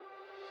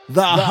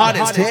The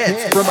hottest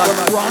hits from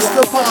across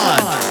the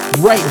pond,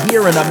 right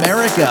here in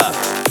America.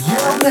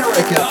 Your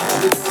America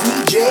with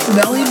DJ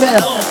Melly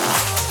Mel.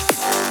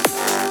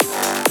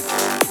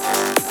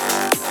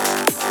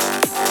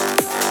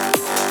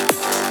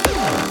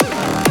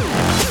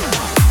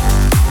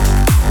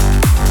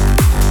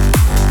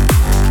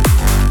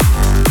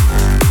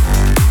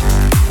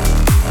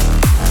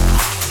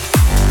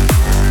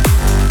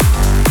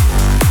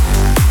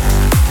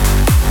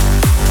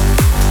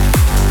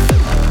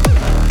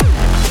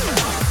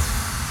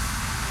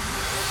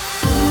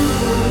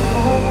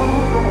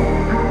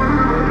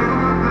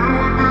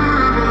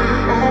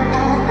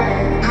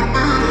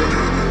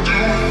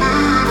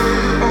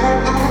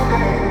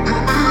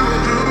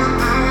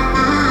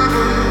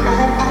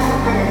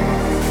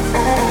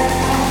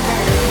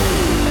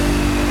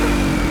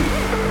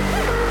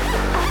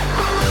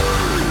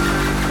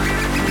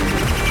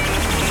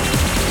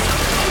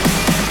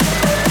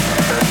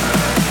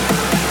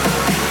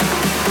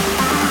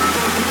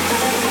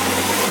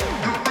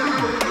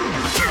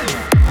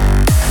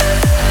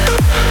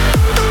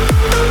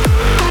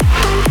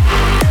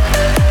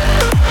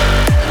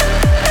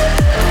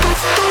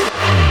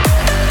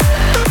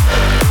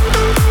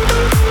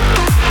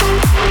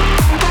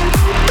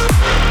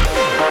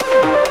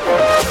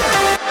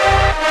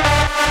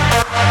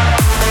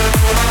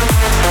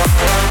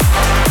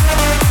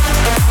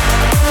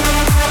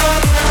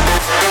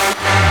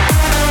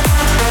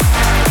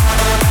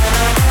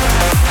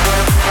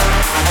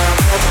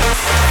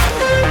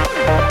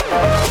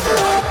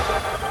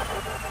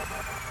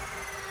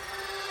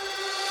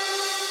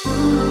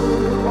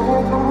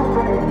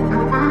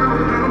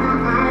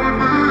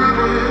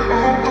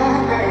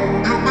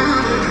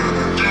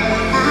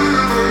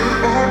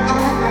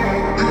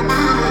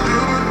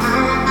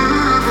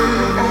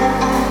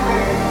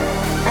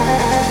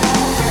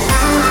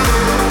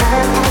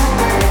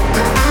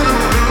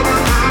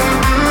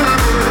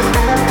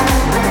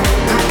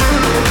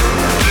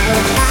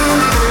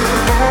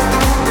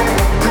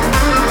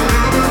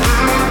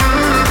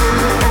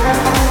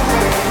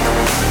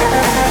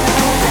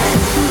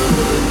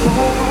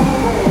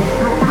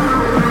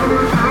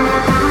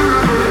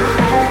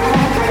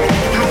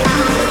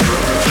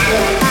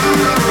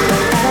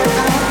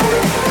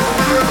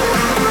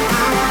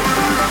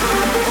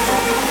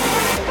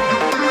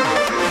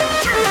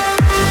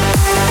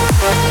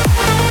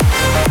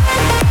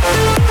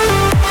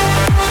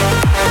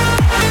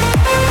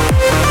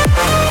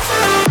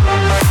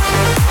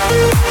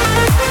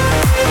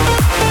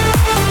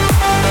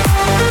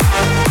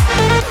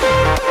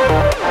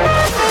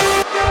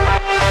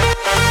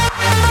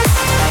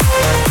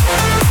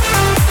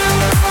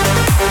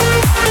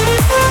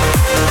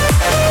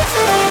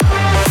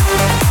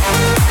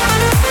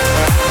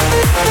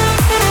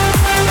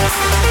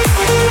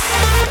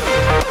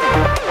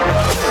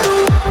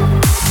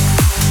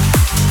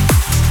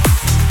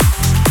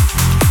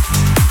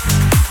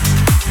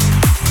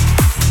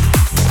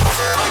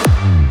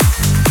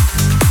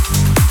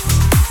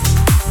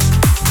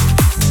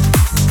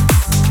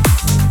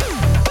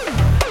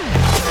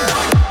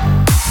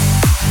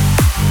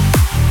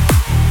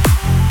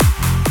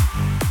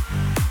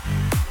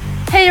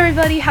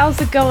 How's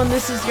it going?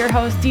 This is your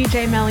host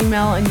DJ Melly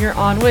Mel, and you're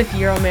on with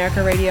Euro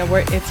America Radio,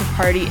 where it's a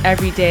party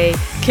every day.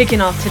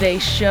 Kicking off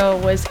today's show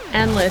was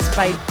Endless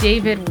by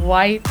David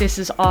White. This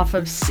is off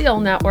of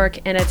Seal Network,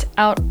 and it's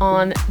out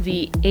on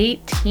the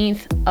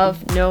 18th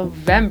of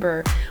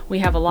November. We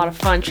have a lot of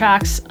fun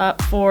tracks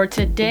up for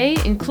today,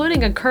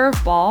 including a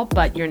curveball,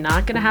 but you're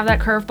not going to have that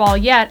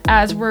curveball yet,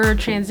 as we're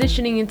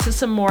transitioning into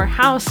some more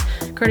house,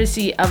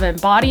 courtesy of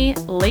Embody,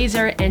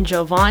 Laser, and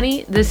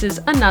Giovanni. This is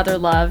Another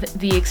Love,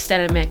 the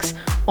extended mix,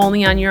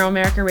 only on Euro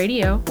America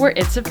Radio, where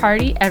it's a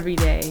party every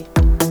day.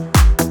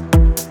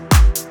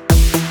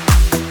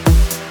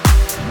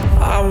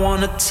 I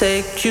wanna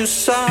take you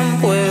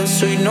somewhere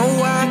so you know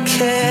I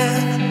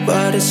care,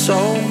 but it's so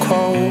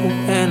cold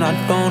and I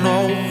don't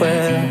know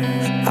where.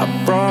 I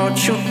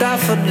brought you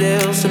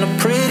daffodils in a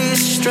pretty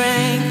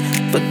string,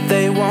 but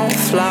they won't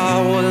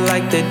flower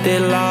like they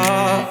did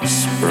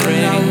last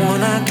spring. I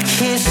wanna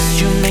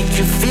kiss you, make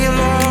you feel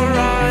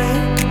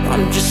alright.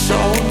 I'm just so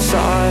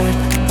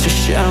tired to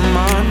share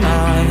my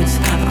nights.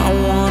 I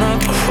wanna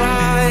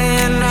cry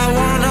and I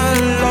wanna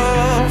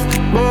love,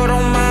 but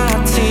all my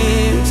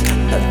tears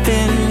have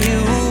been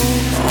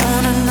used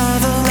on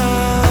another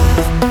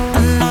love,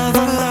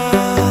 another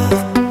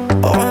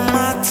love. All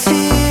my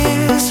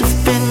tears have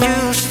been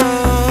used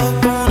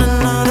up on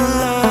another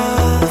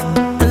love,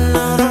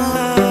 another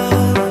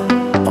love.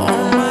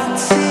 All my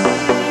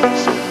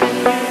tears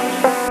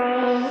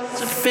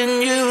have been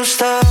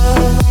used up.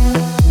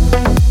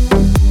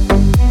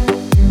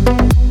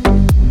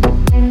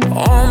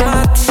 All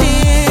my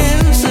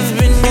tears have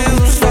been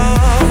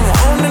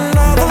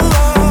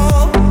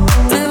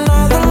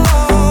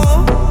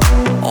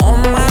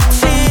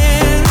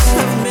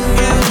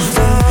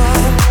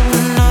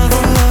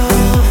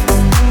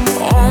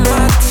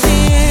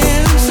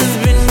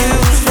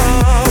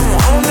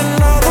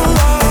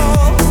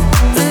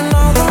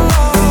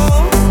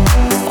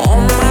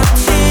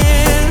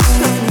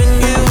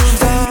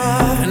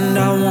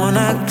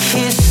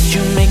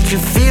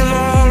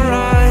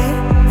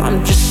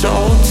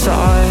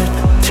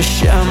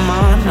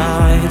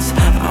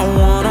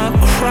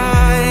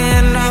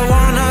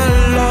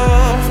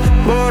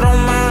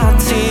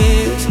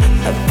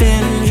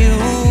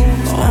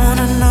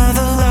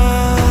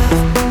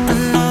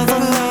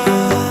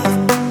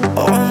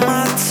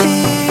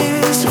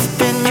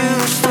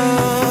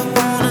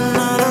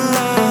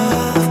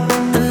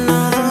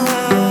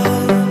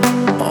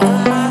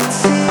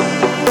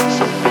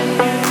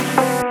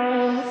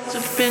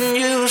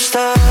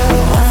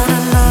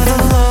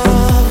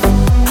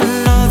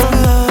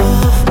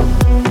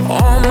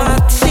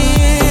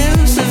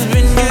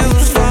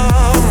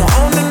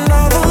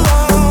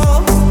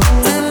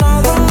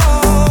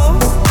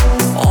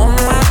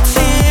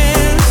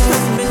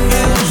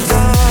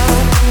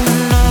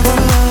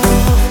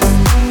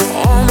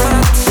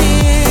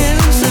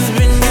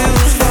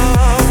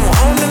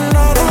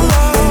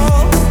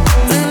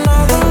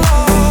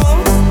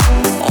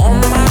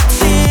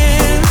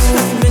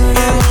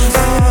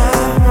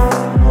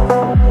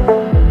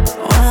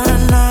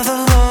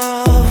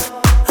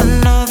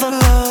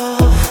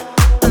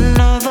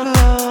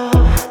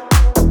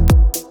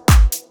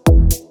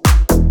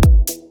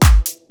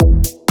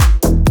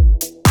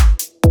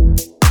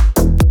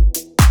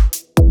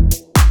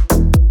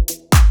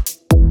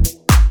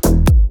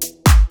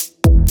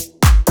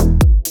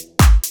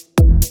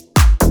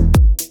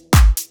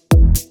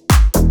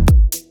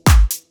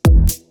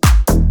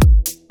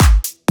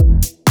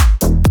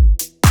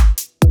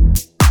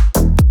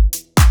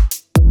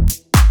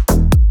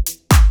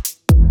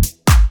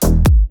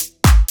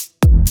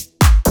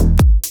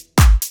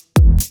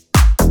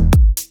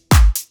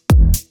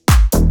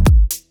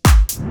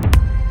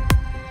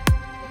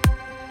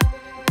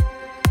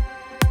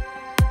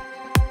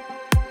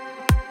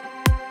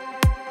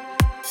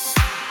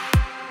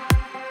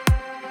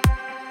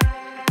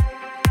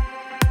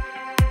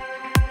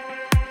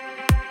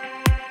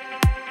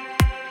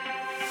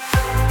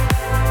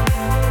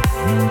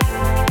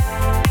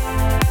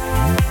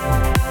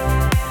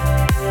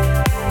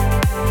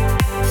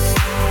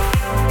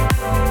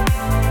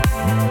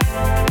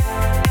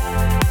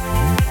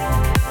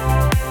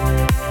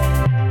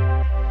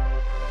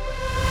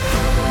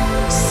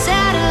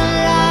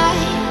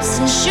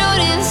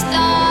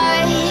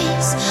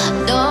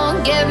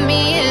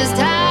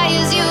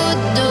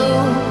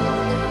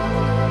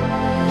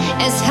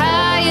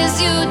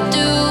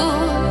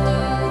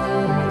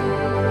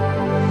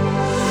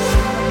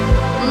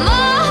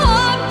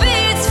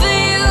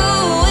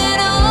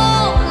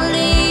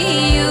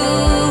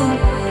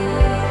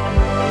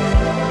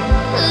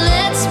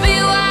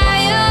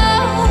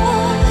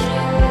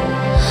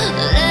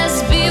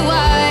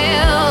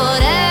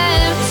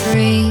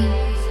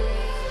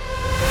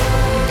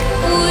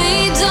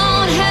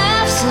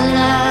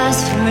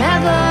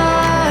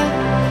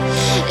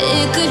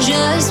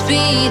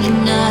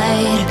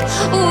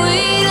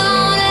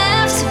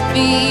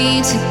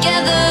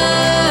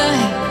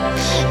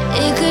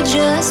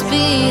just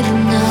be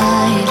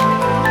tonight.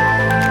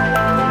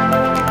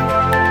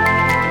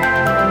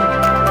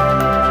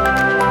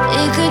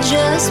 It could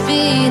just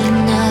be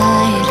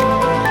tonight.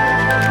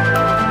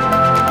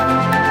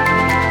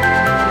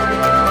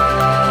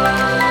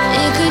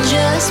 It could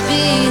just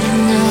be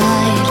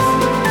tonight.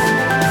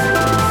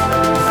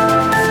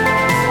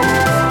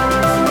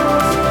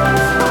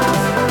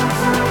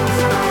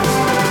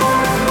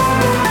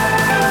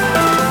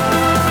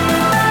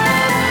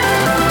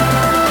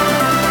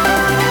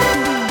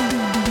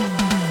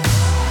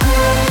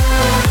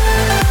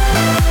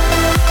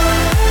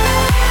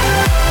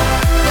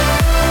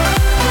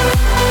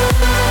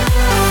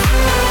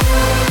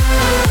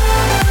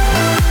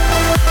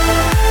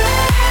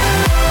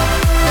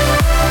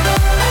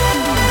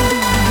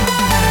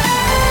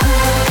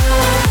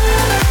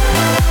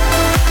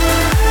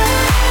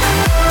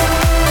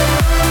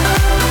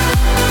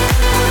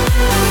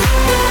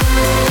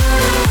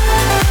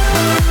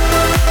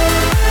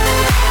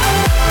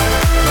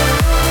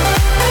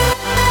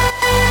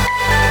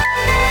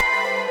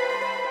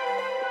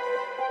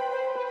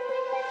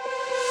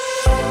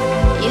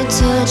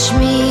 Touch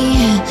me,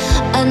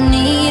 I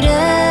need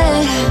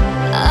it.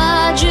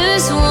 I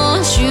just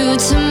want you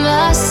to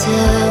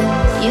myself.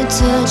 You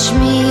touch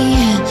me,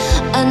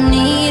 I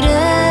need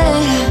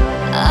it.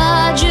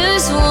 I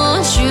just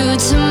want you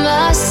to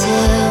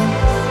myself.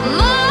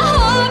 My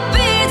heart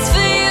beats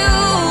for you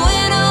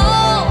and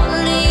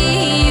only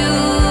you.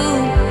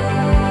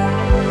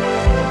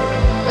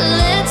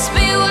 Let's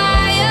be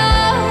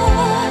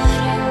wild.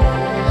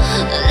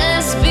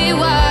 Let's be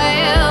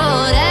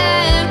wild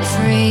and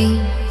free.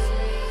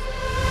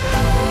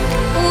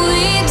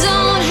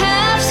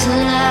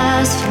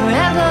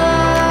 Forever,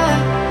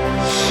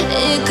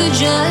 it could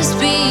just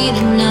be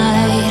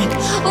tonight.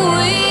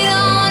 We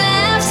don't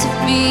have to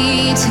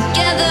be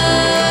together.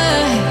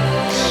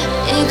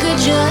 It could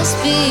just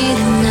be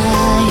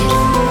tonight.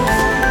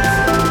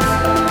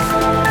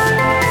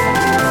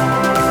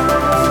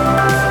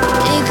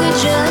 It could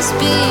just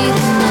be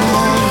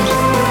tonight.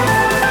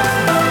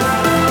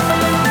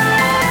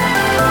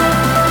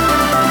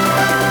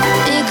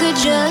 It could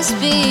just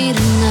be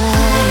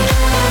tonight.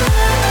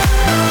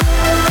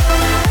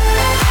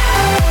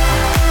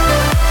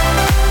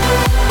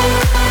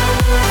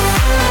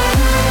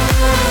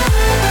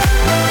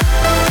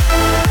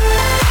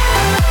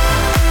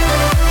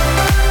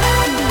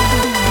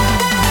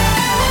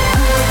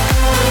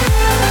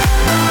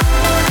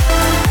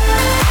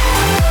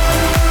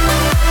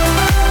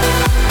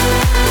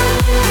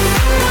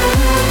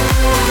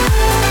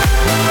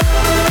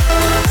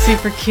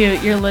 Super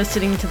cute. You're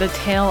listening to the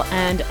tail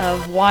end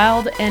of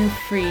Wild and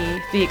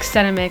Free, the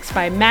extended mix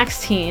by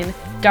Max Teen,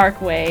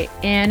 Darkway,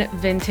 and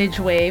Vintage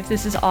Wave.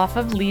 This is off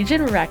of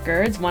Legion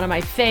Records, one of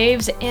my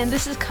faves, and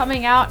this is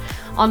coming out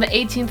on the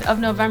 18th of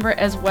November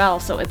as well,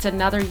 so it's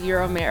another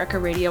Euro America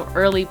Radio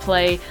early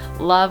play.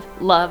 Love,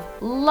 love,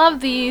 love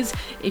these.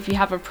 If you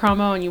have a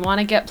promo and you want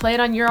to get played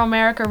on Euro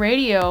America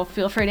Radio,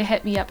 feel free to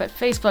hit me up at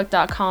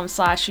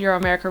facebook.com/Euro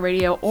America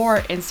Radio or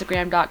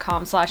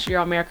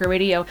instagram.com/Euro America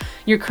Radio.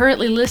 You're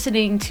currently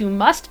listening to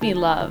Must Be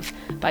Love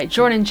by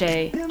Jordan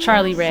J,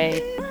 Charlie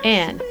Ray,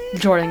 and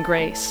Jordan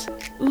Grace.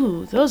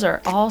 Ooh, those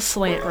are all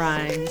slant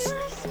rhymes.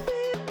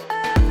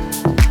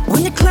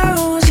 When you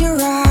close your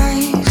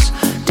eyes,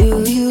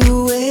 do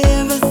you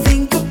ever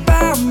think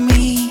about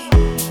me?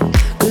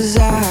 'Cause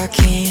I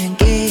can't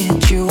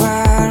get you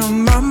out of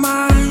my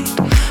mind.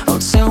 Oh,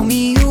 tell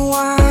me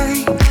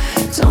why,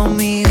 tell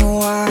me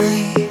why.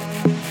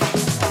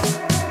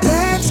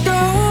 Let's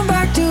go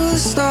back to the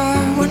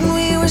start when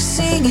we were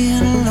singing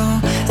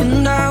along,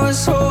 and I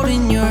was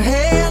holding your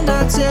hand.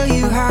 I'll tell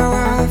you how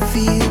I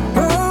feel.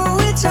 Oh,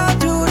 it's hard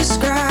to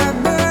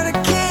describe, but I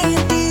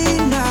can't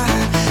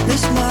deny.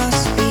 This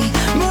must be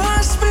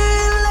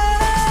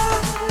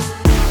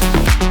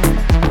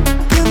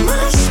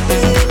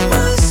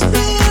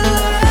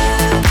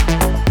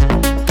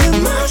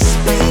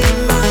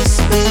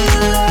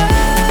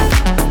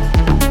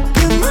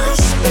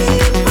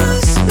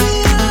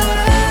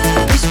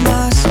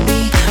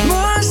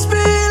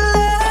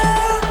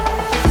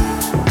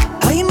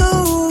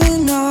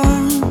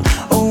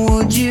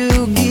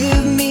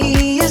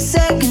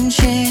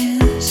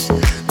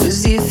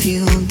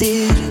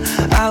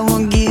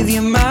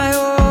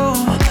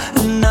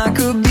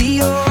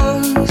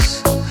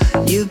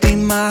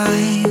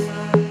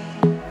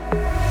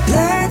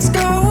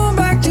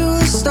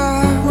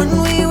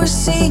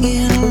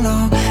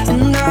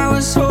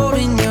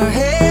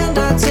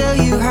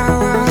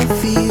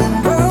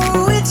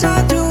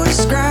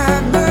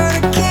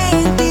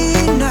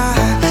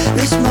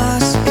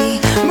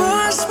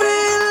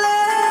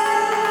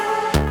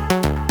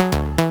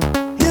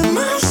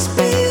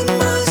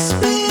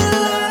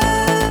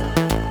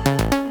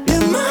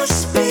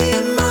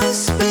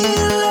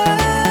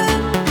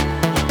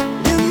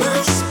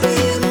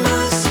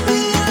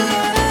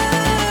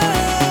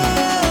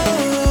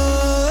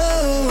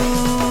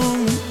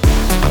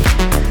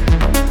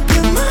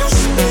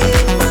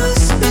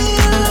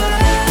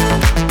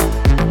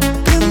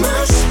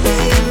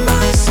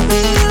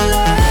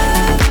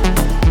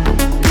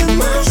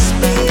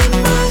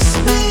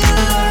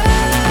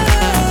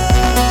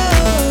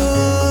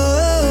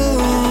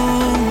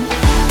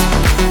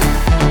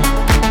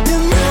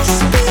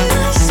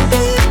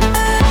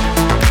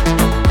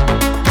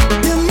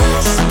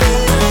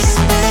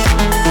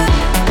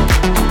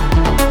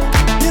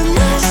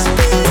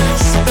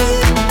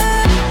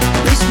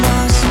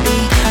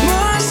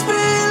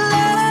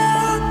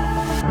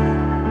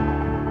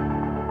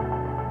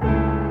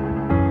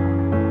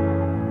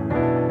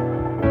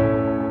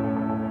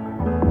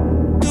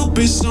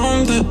be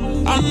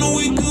something. I know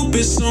we could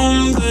be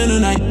something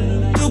tonight.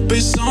 Could be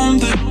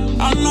something.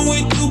 I know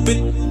we could be.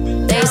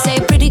 They say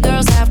pretty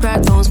girls have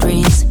cracked phone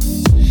screens,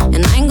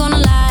 and I ain't gonna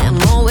lie,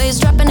 I'm always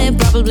dropping it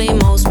probably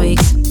most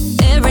weeks.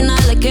 Every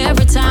night, like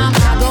every time,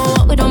 I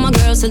go out with all my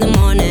girls till the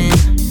morning,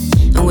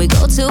 and we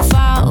go too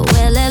far.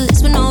 Well, at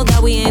least we know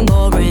that we ain't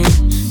boring.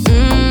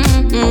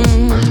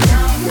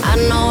 I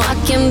know I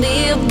can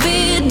be a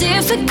bit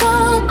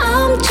difficult.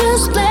 I'm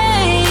just playing.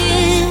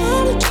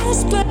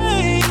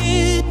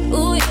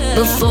 Ooh, yeah.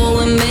 Before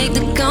we make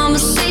the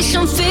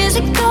conversation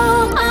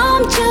physical,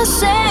 I'm just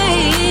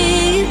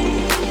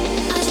saying.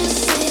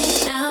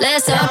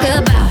 Let's talk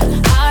about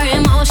our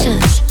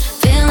emotions,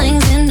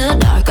 feelings in the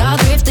dark, all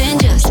drifting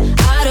just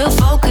out of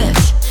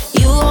focus.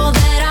 You all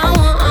that I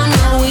want, I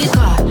know we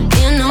caught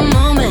in a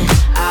moment.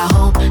 I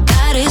hope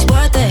that it's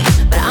worth it,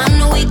 but I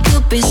know we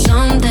could be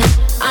something.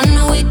 I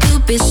know we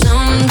could be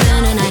something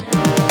tonight.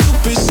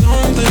 Could be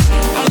something.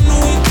 I know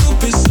we could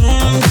be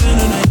something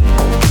tonight.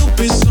 Could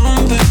be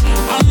something.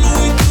 I know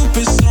we could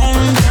be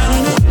something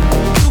tonight.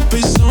 Could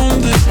be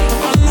something.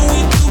 I know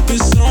we could be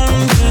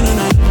something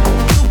tonight.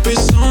 Could be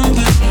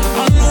something.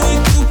 I know we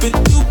could be.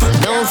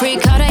 Don't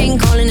freak out, I ain't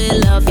calling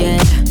it love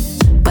yet,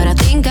 but I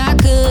think I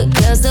could,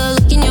 cause the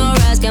look in your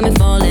eyes got me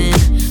falling.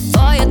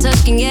 For your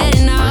touch can get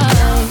enough.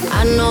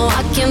 I know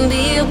I can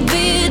be a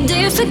bit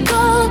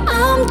difficult.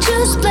 I'm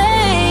just playing.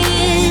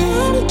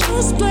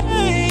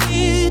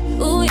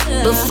 Ooh,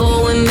 yeah.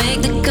 Before we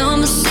make the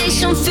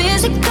conversation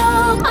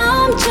physical,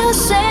 I'm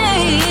just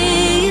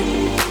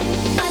saying.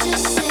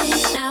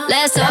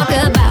 Let's talk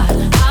about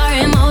our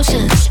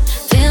emotions,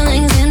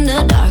 feelings in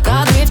the dark,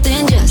 all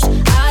drifting just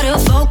out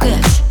of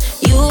focus.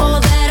 You all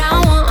that I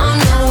want, I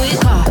know we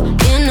caught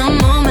in a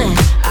moment.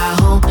 I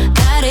hope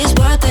that it's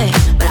worth it,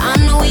 but I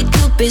know we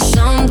could be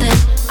something.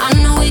 I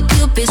know we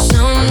could be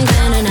something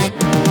tonight.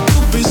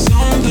 Could be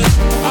something.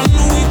 I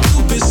know we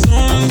could be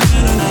something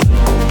tonight.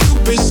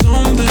 Could be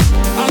something.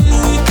 I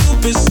know we could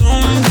be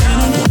something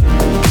tonight.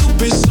 Could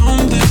be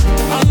something.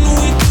 I know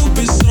we could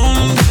be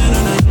something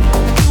tonight.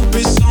 Could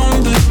be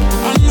something.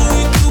 I know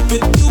we could be.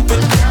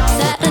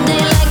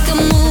 Saturday like a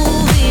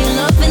movie,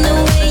 loving the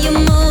way you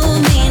move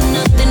me.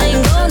 Nothing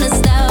ain't gonna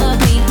stop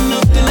me.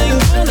 Nothing ain't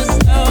gonna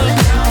stop me.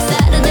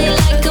 Saturday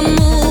like a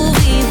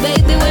movie,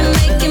 baby, we're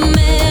making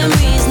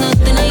memories.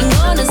 Nothing ain't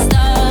gonna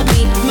stop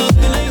me.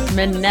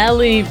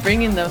 Manelli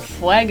bringing the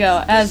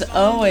fuego. As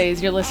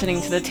always, you're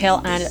listening to the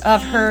tail end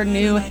of her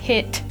new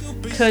hit,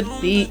 Could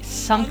Be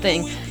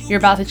Something. You're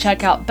about to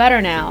check out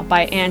Better Now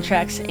by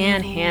Anthrax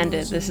and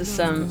Handed. This is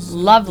some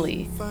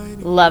lovely,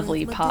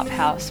 lovely pop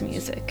house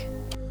music.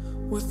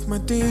 With my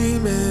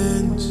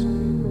demons,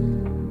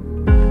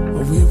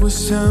 oh, it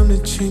was time to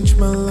change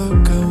my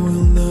luck. I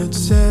will not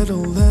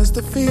settle as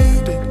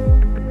defeated,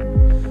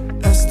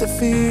 as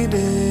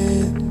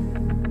defeated.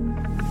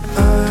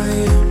 I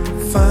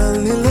am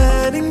finally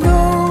letting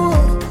go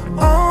of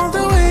all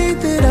the weight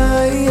that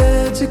I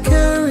had to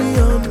carry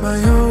on my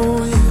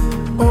own.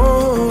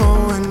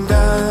 Oh, and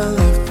I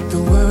left the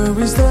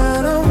worries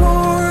that I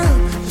wore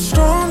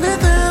stronger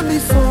than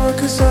before,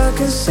 cause I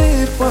can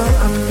say it while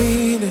I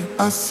mean it.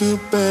 I feel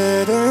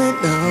better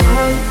now.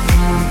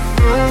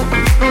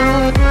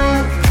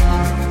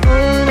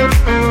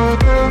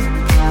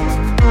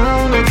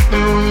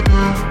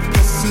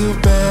 I feel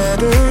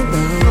better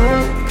now.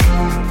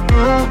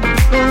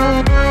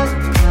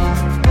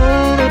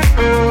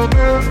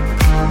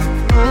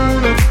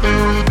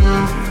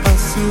 I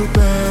feel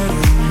better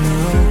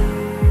now.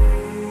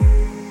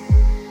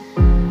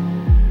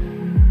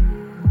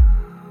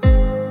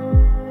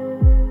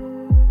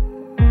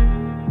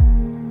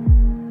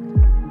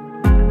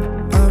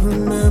 I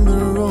remember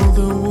all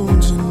the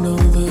wounds and all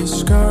the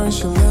scars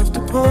you left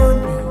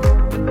upon me.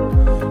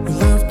 You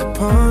left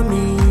upon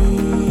me.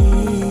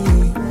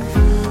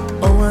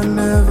 Oh, I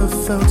never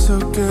felt so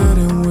good,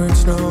 and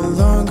words no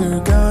longer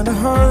gonna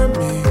harm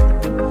me.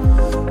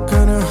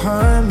 Gonna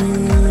harm me.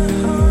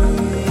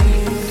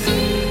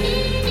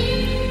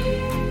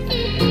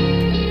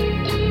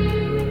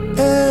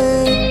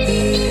 Hey,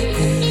 hey,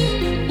 hey,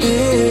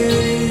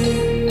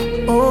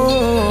 hey.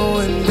 Oh,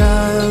 and I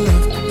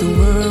left the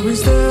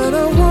worries that I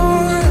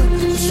wore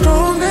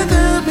stronger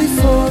than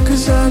before,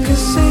 cause I can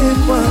see it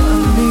while I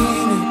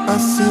mean it. I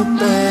feel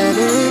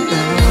better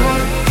now.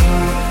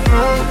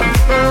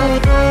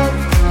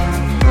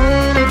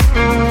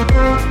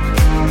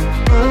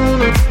 I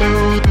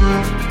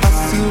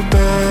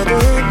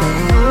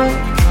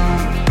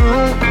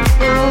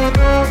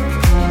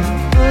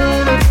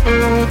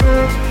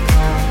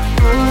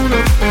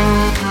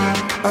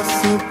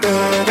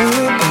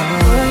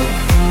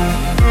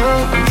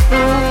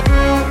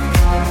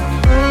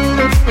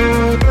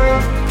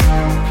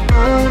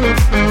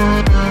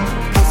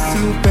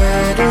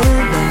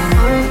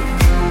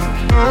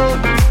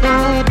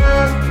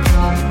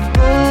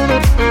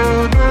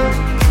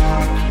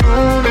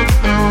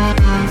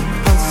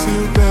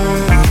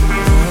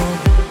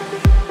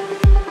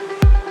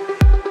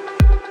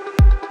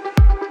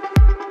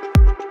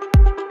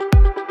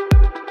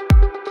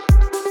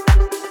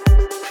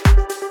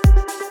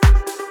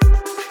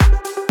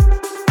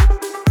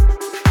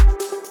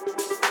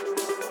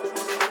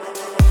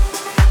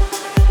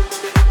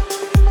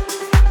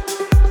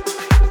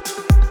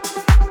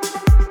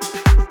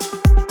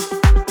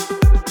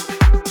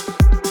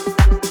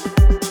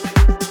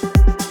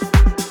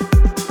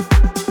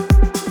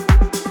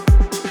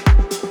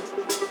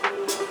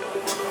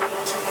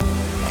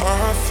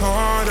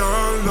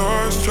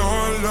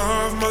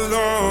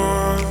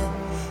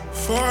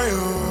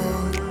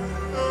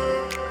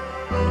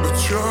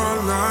You're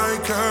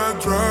like a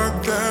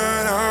drug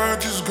that I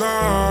just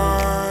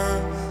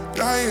got.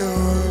 I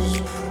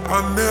use.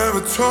 I never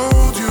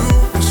told you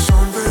there's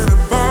something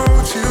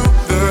about you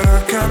that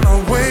I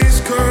cannot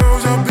waste,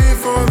 'cause I'll be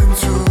falling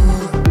too.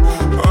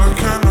 I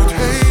cannot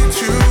hate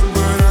you,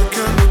 but I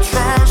cannot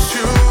trust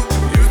you.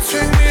 You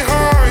take me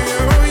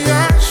higher,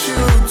 yes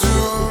you do.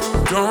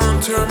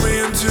 Don't turn me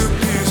into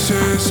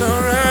pieces,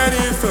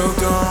 already fell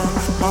down.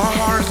 My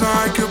heart's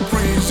like a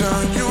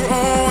prison, you're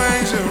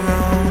always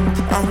around.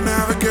 I'll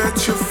never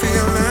get your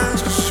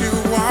feelings, 'cause you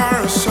are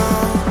a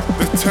song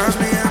that tears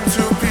me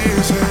into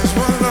pieces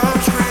while I'm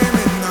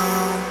screaming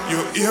now.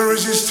 You're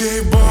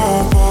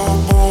irresistible, bo,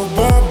 bo,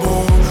 bo, bo.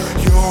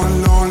 Your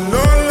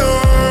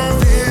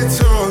love,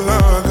 it's all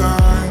I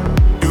got.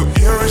 You're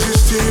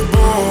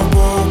irresistible,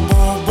 bo,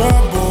 bo, bo,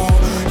 bo.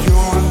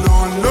 Your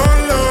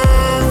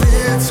love,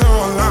 it's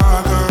all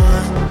I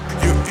got.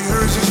 You're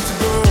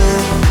irresistible.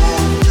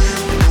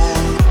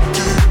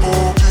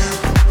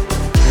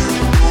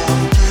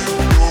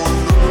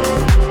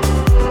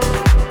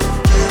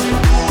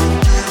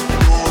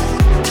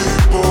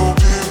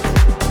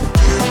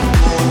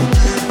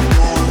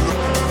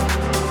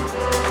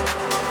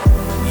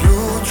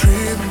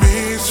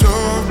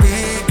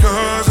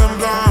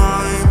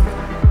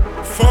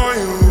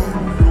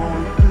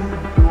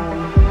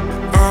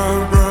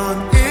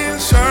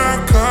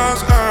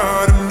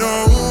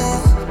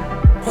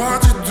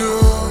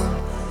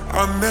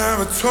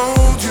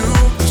 Told you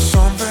there's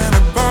something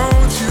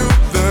about you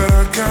that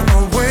I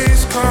cannot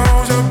waste,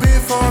 'cause I'll be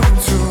falling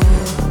too.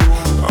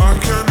 I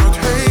cannot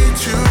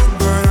hate you,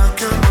 but I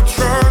cannot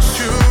trust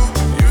you.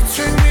 You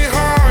take me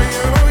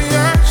higher,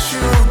 yes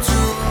you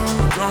do.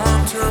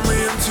 Don't turn me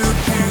into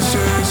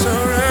pieces,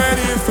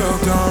 already fell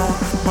down.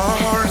 My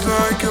heart's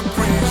like a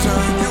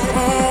prison, you're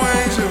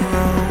always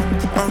around.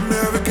 I'll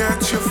never get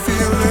your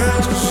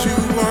feelings, 'cause you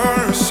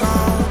are a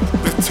sound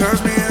that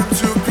tears me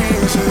into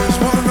pieces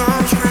while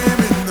I'm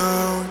screaming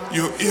now.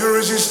 You're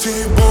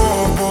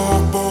irresistible, bo,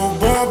 bo,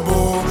 bo, bo.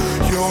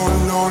 Your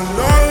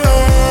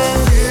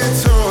love,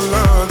 it's all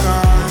I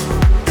got.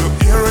 You're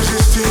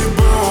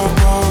irresistible,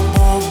 bo,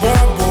 bo, bo,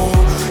 bo.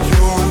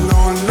 Your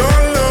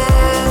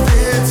love,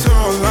 it's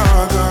all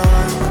I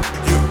got.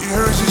 You're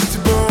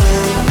irresistible.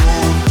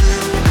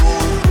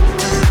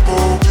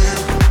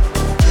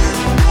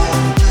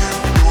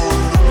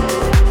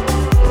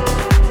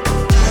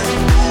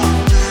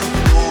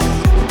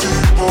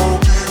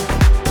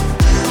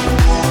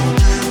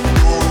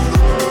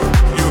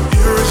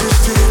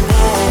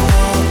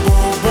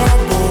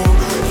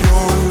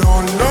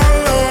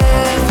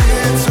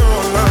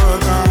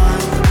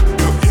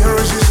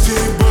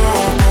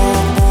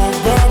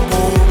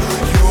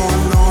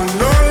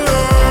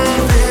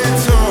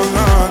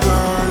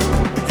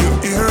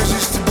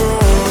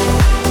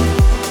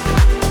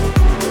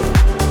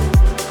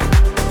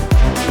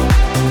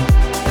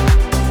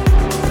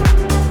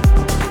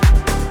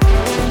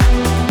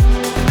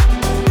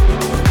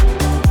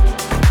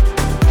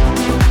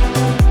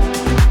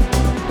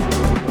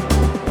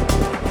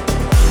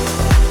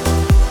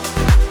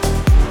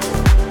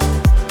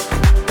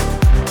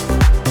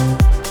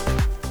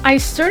 I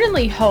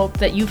certainly hope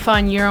that you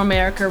find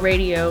Euromerica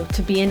Radio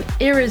to be an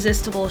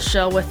irresistible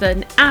show with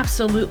an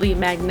absolutely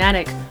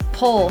magnetic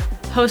pull,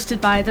 hosted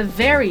by the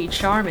very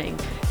charming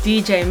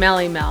DJ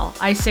Melly Mel.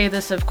 I say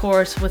this, of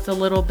course, with a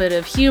little bit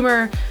of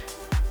humor,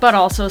 but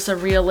also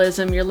some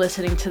realism. You're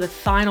listening to the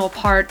final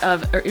part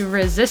of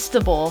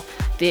Irresistible,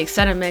 the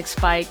extended mix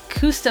by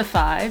Kusta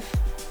 5,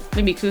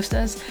 maybe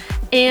Kustas,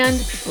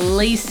 and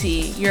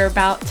Lacey. You're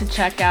about to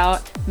check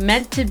out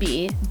Meant to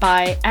Be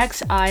by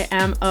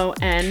Ximon,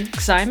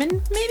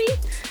 Ximon, maybe?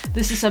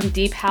 This is some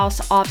deep house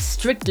off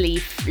Strictly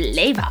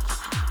Flavor.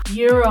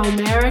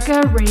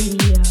 Euromerica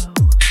Radio.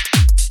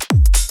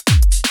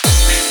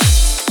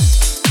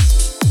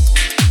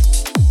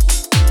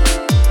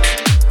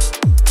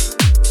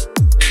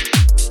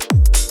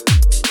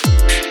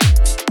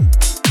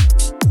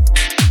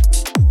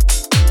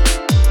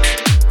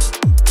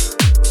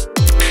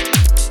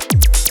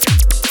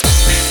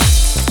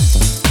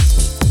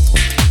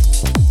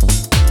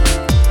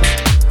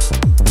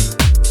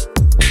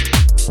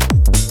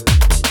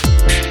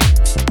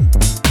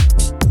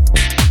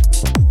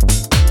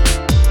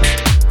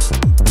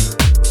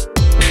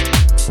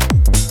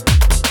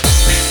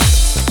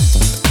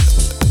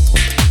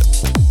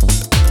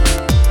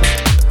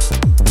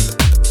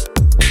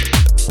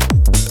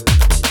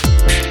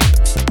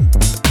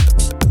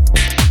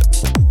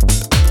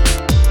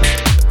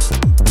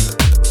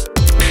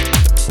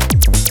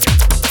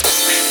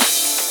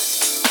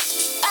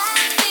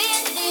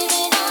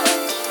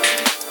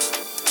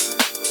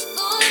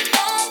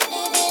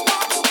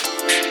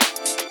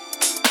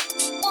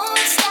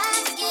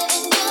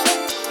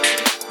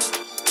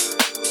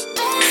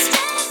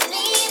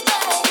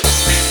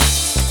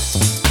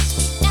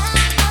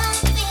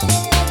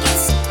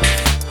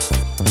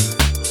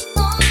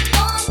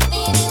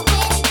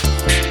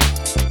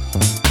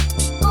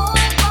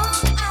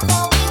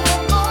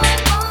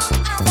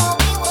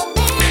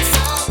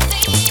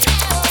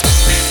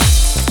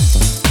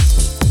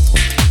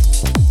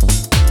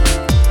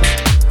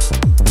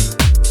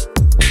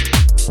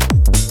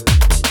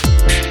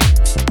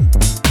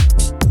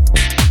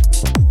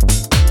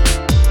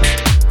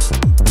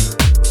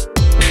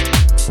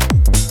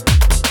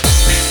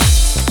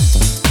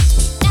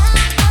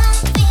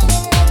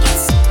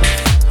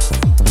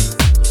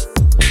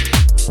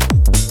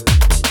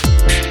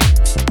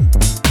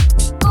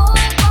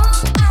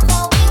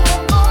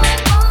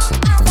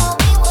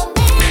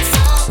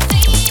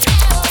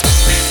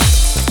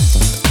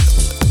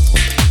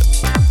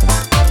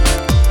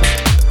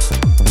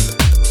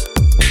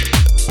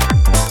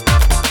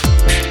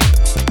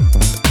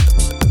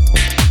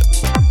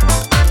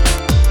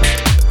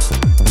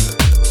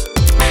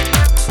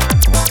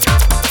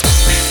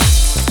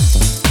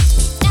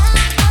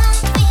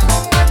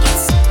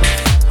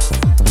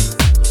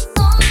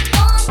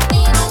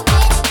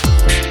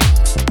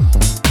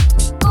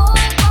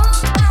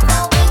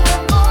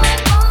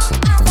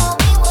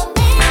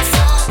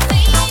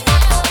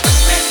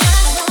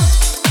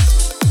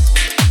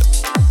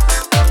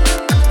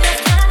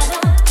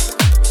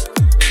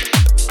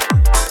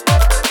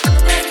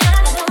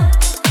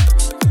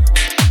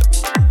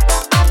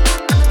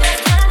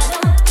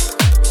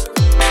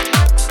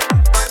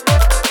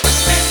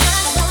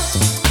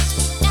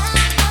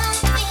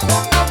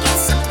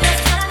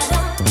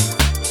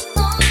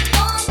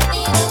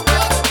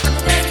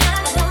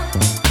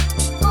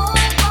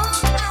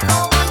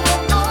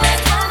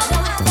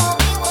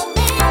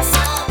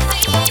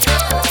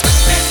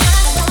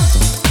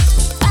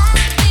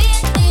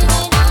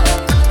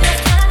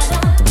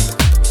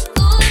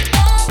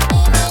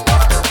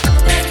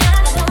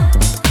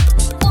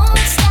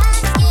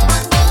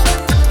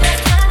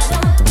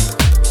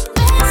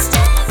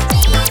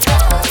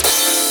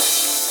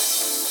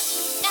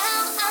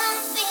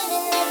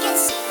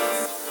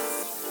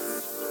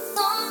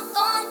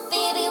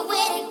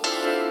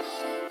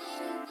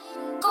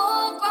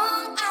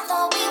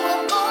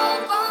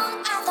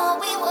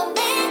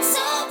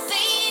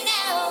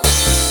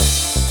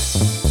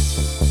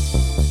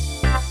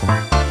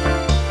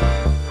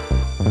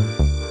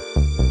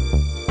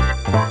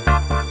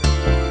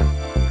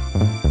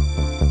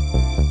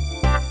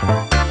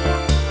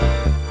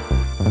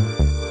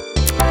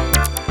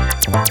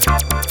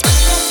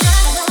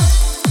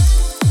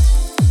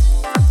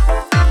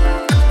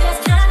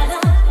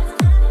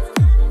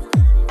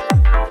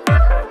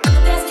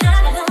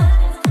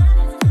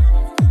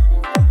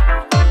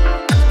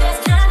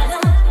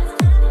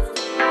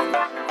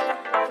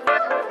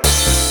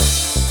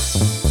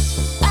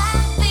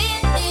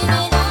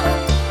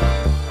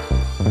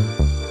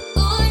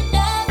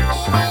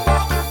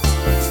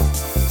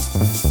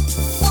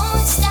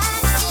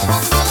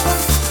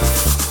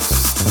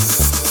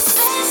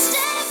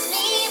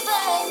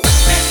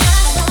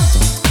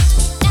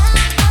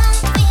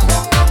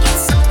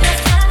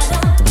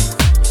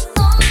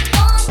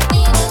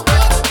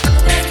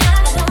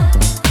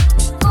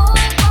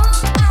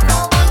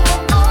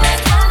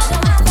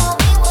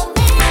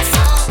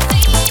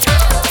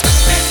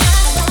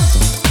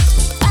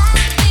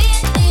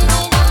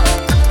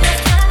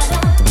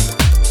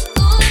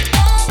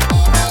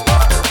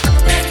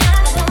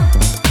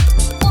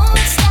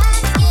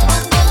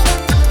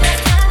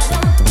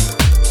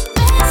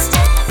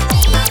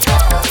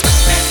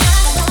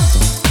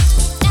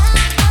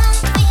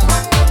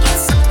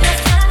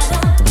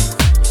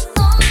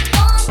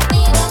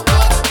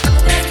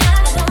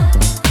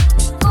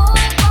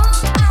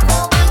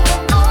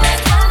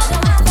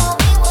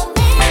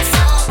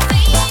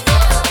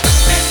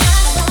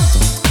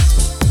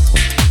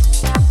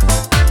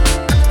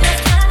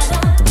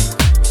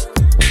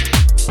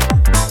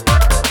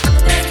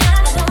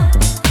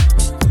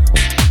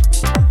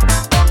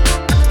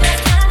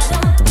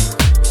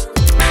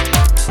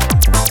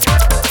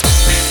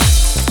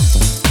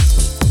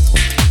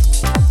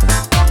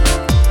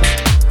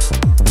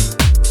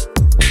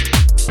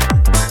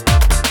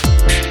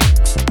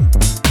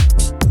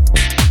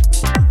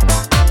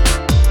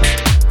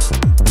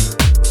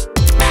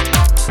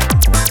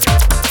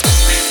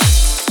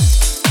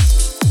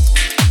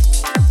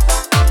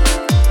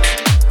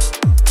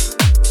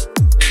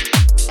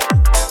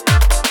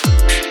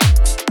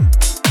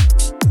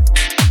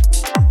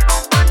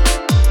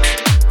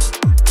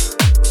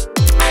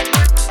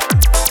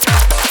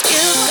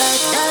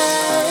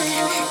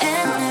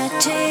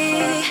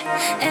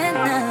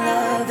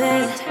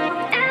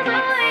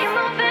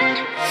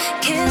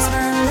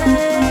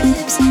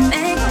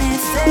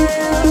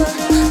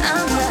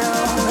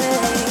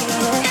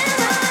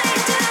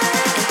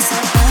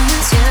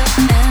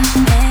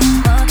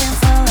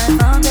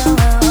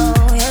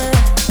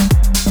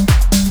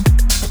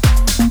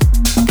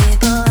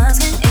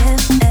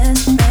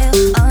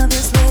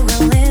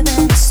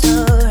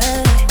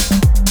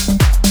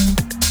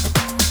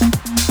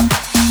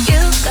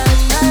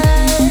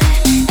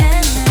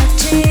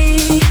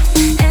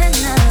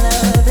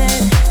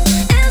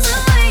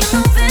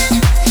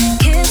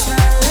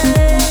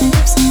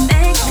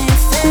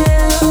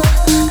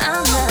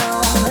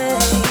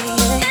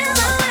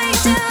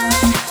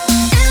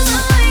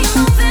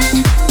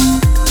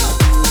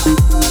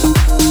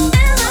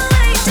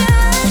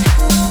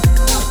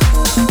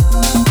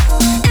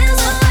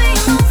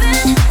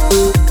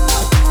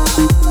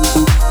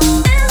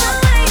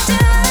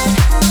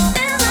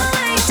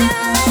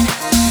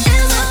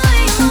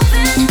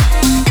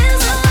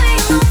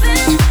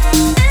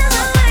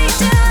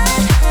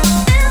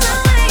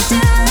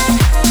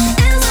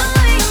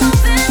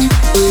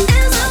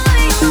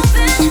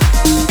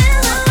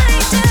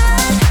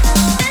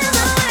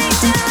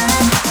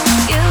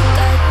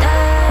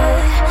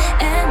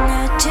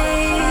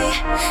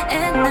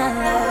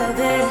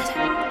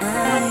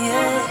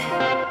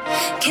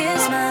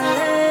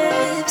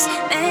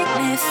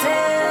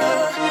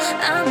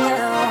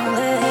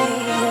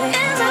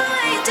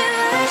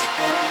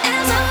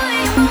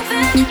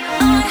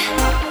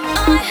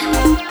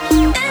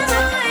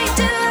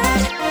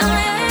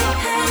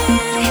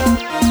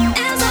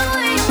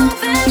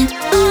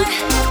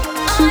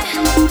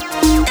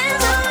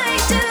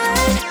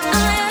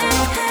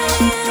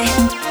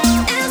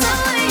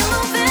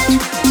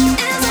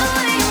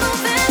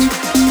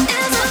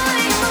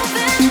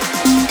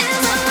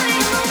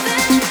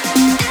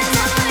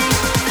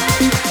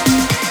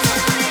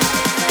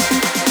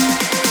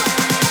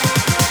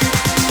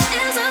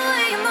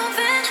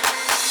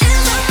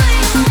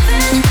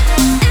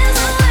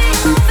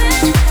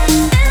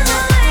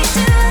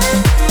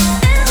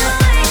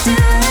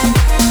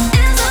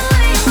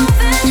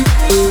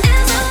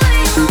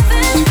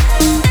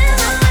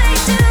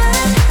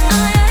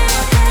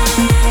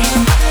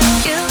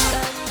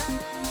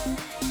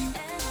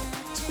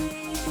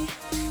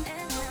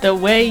 the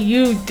way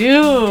you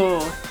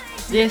do.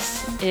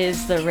 This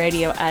is the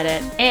radio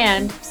edit,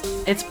 and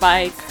it's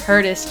by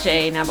Curtis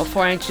J. Now,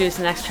 before I introduce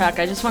the next track,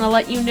 I just want to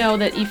let you know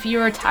that if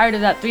you're tired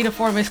of that 3 to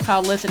 4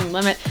 Mixcloud listening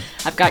limit,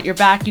 I've got your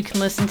back. You can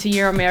listen to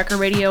Euro America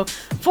Radio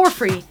for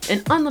free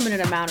an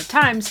unlimited amount of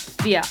times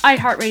via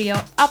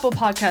iHeartRadio, Apple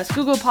Podcasts,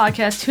 Google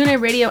Podcasts,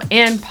 TuneIn Radio,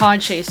 and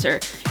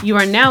Podchaser. You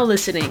are now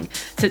listening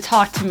to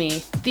Talk to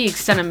Me, the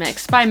extended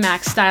mix by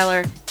Max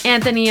Styler,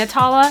 Anthony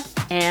Atala,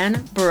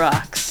 and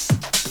Brooks.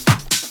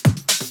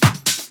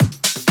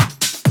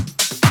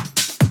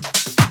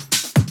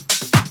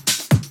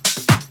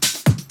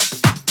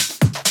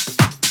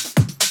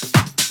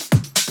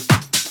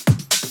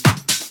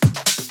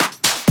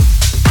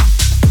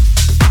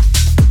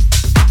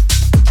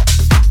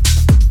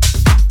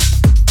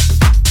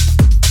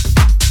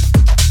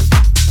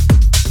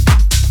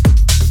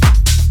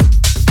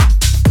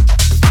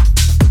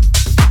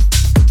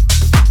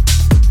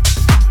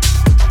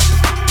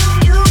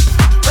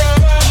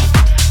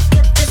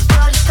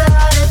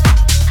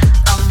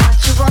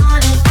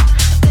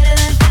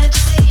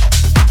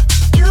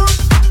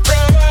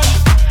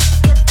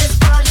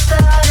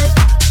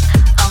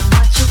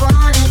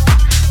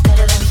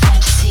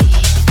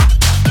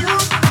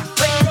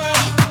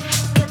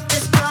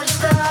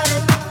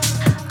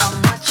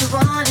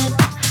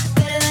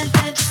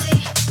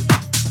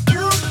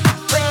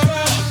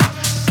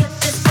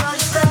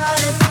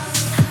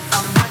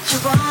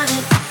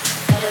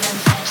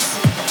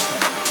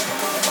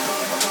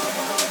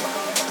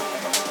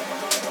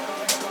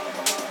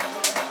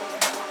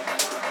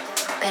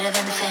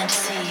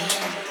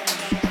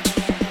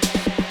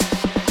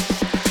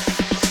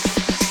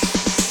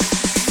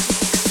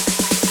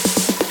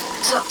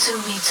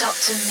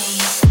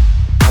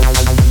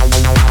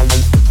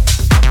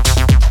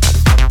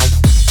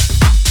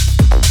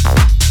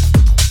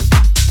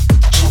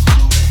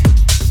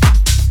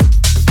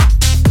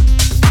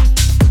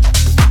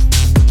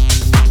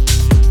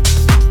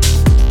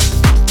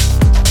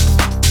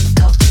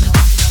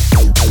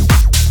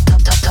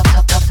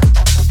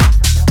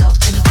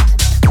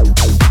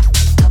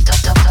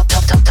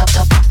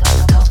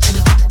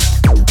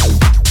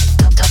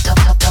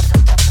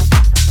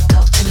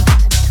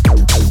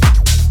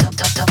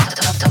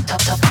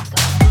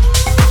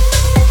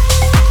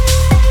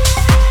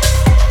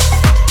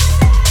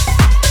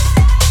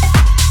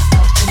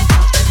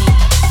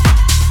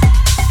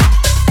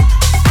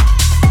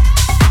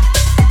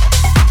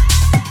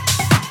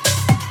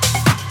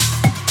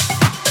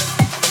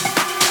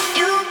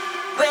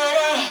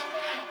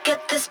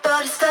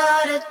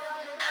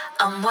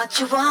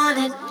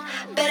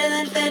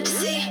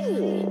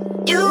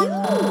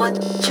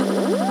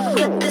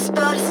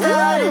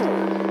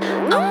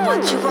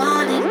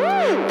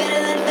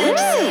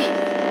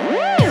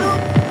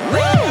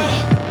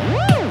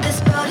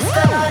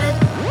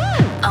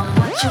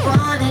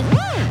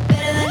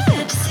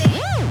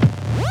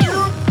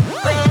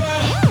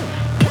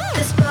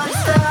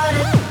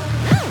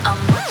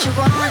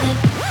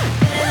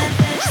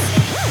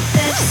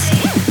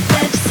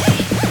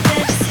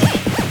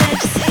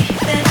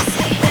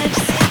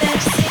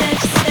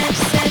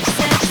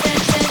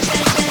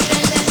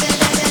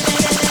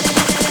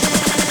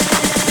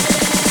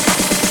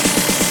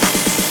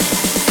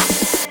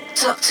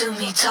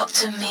 Talk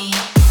to me.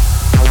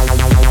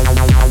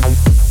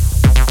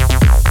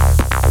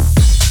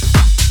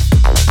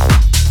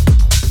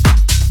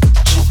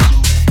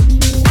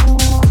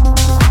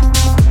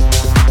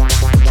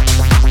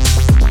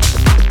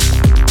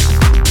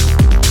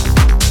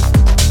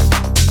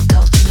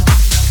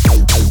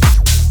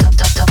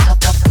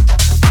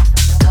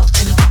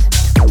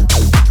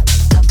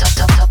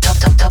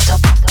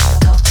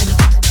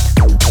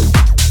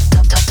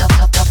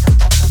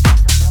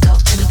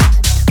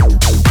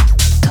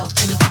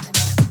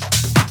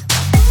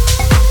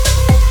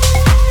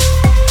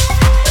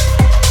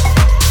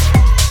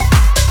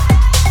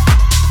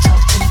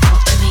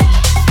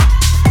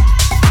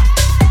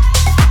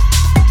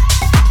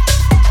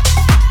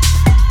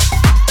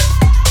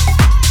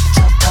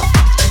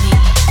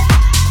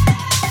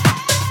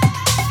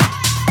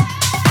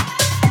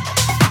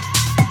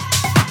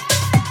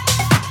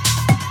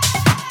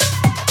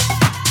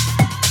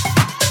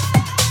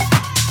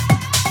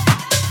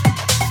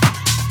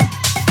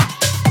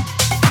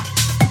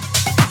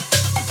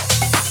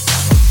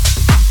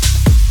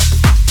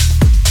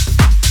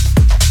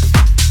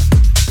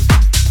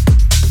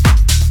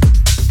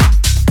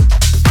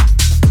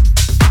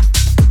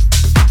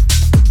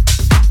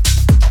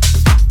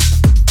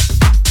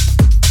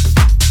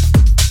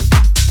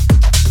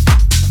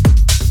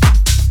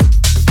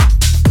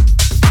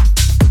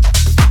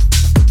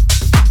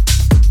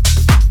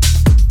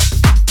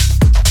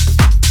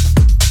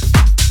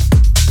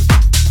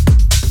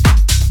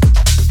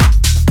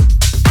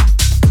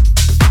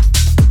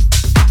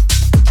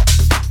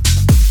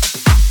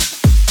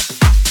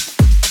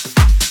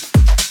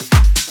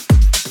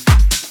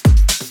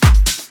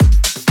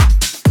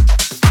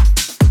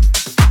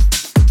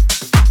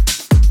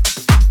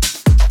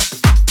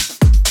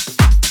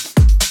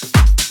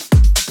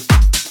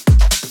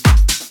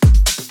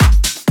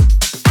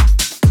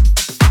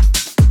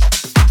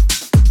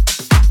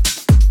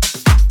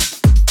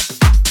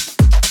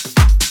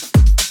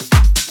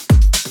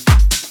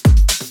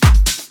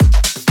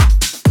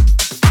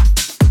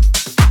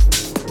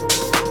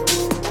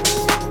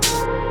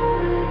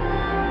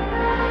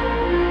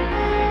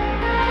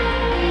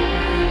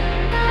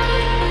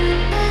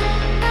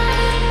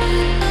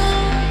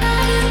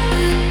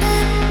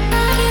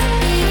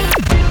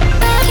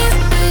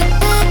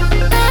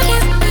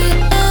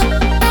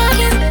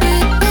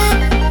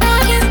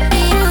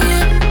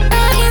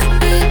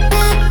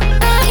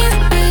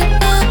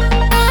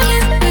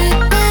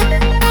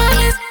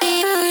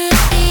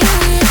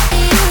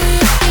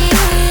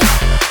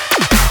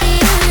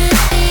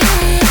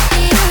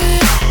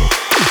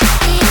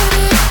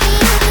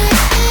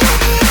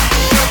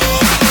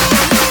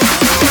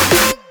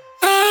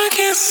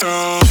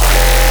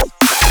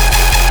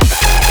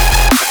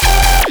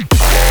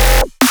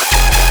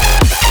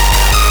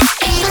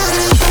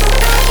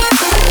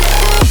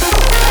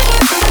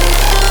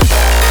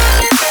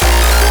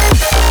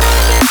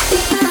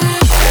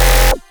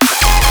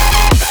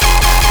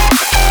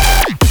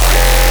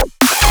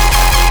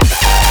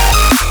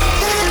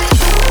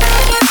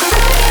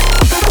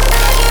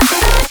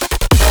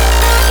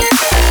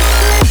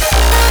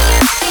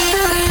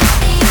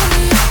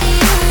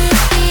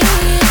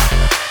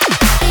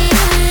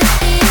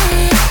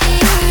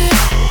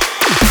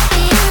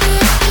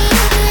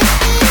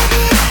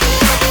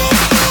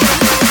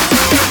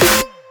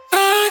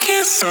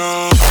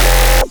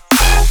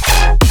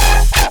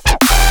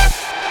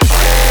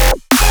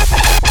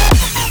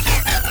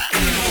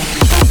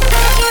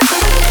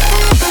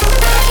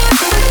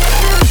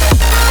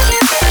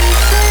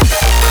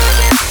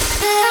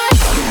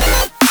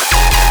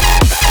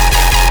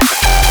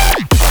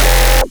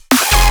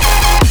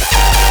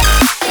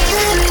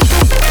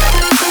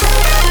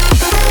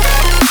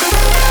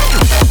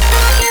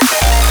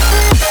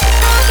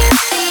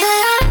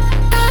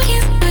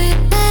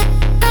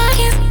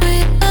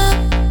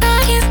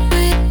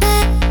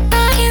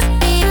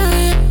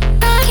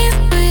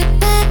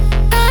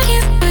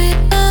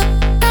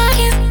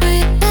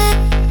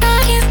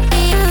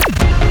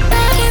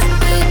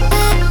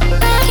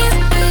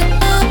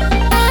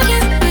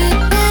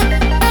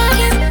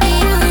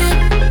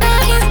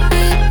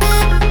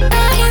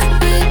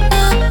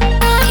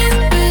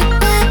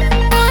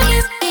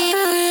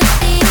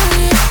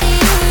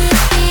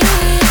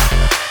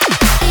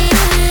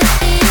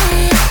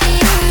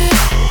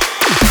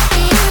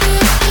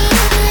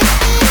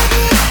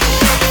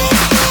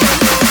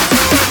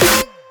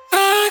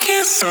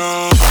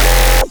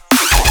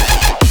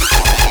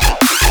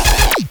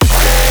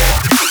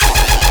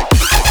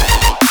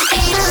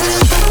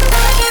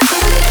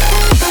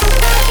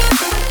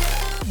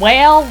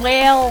 Whale,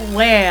 whale,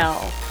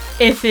 whale.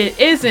 If it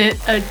isn't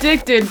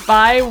Addicted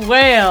by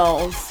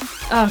Whales.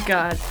 Oh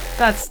god,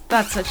 that's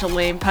such a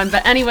lame pun.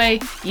 But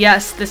anyway,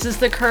 yes, this is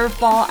the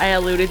curveball I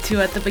alluded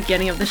to at the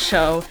beginning of the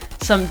show,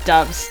 some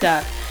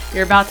dubstep.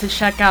 You're about to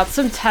check out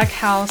some tech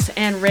house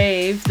and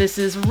rave. This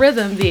is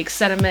Rhythm, the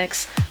Extended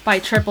Mix by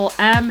Triple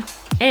M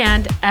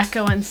and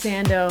Echo and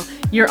Sando.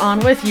 You're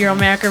on with Euro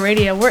America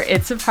Radio, where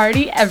it's a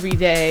party every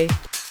day.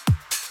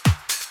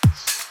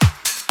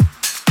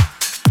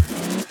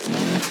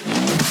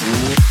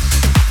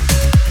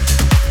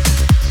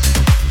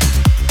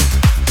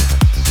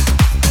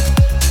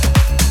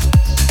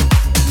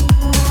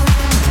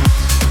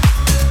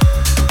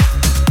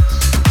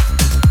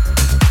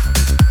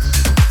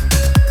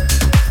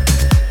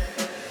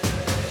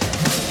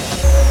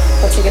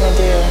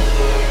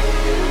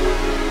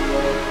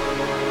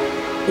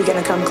 You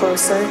gonna come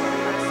closer?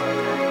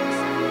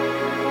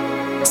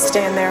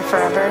 Stand there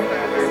forever?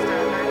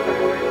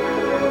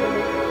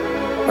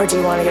 Or do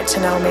you want to get to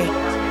know me?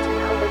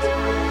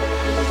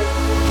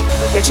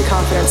 Get your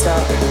confidence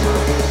up.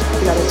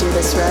 You gotta do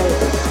this right.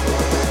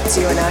 It's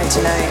you and I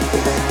tonight.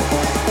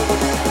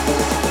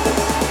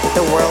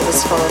 The world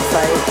is full of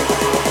fight,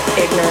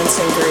 ignorance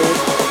and greed.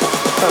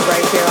 But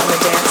right here on the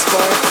dance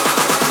floor,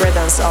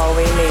 rhythm's all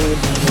we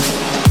need.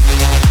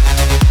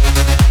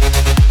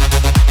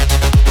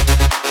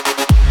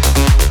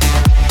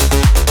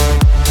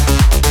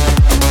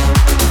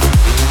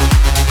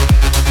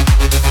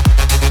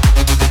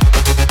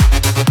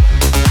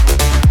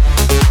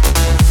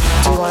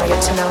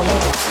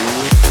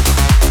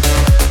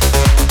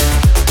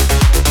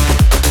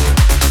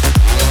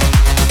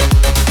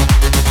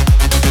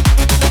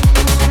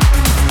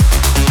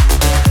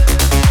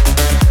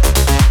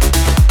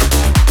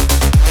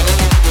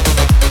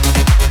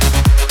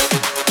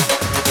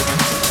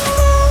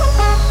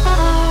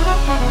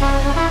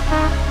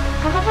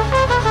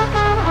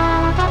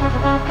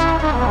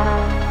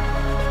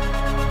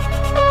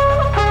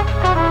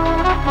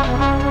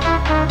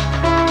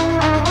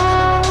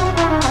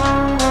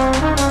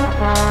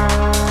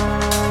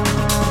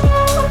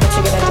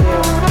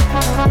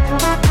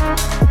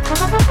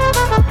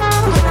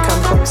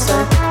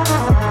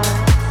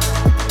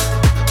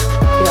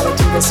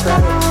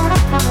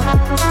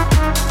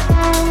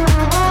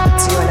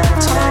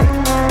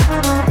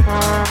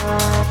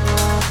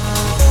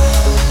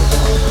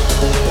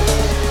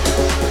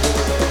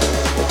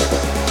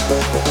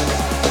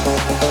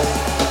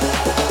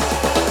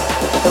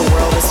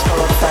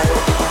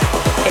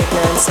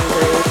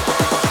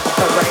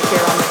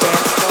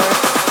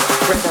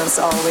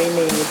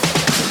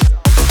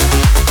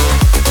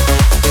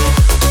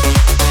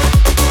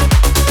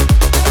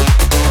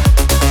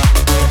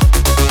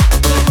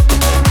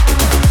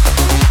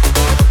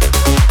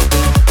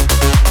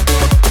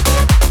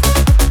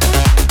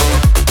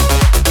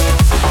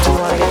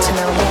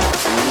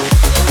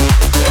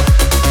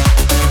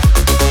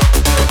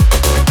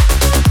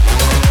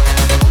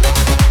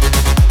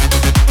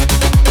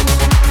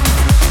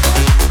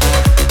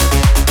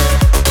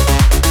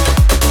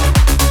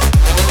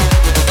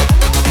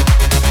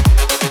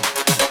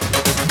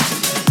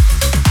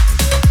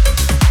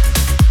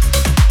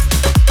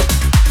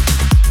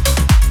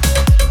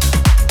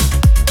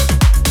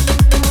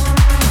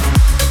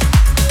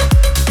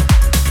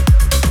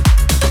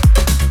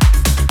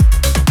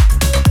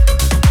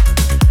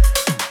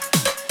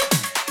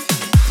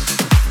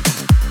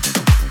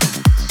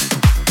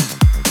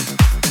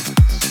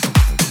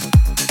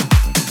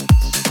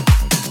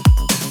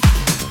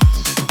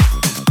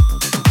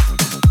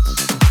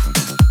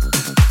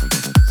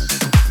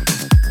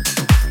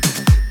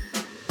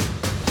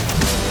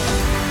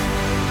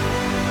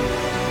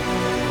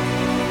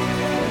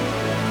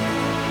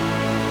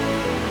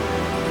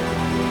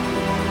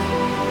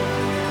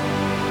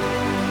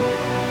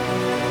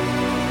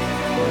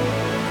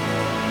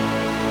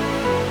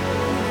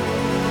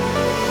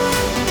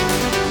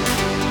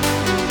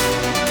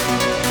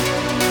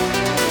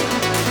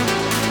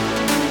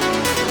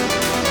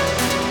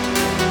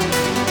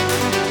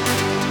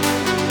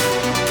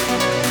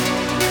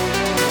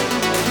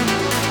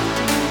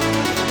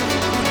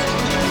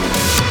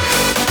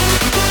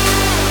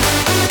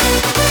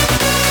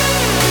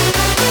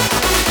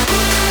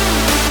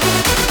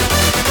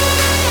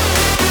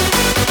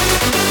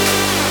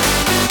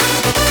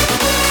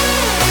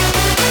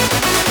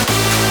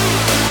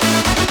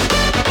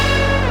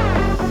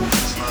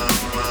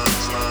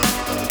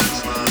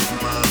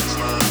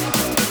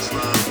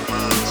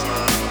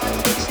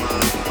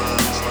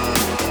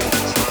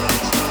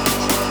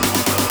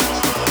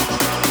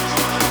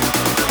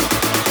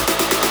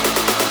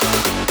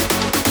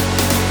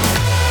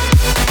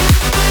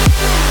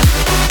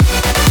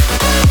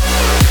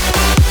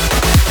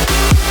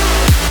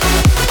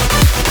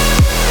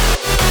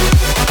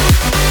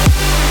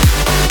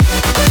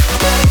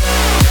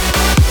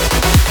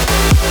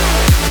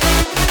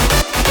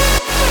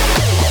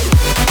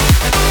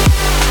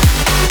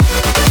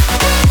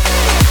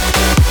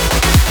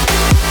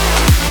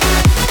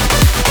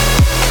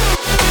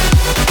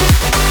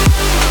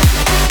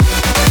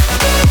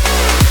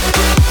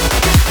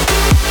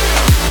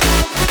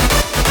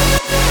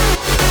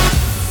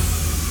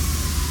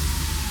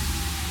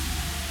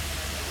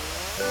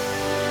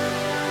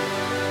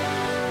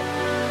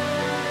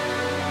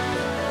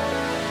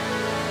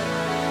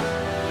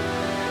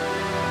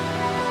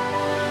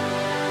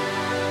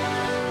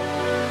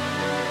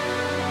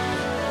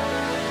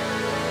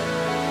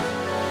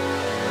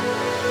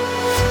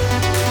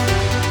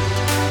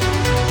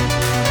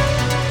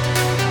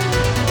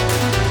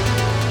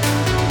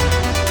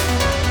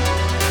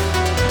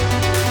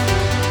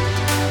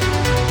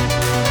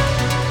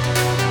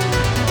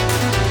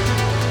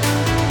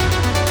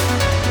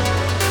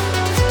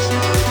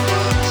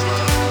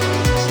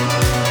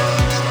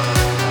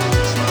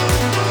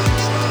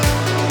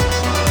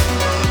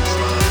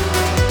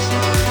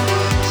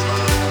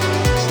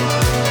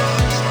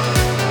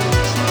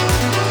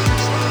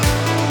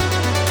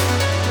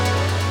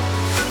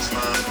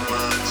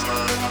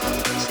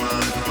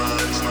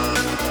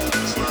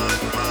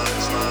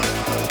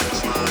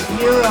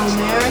 Euro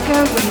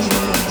America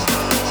Radio.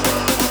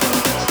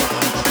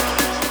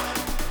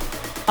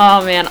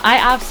 Oh man, I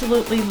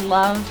absolutely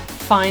love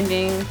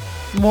finding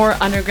more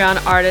underground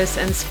artists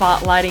and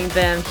spotlighting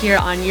them here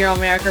on Euro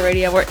America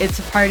Radio, where it's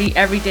a party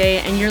every day.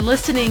 And you're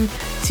listening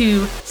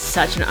to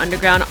such an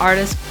underground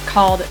artist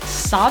called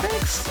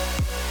Sobx?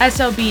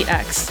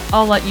 SOBX.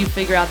 I'll let you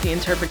figure out the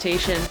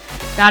interpretation.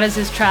 That is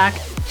his track,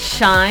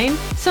 Shine,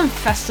 some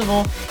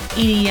festival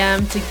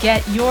EDM to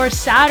get your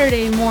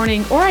Saturday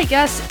morning, or I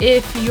guess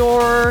if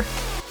you're,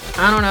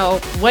 I don't know,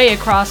 way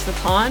across the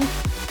pond,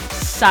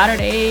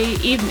 Saturday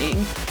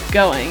evening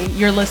going.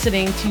 You're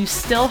listening to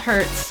Still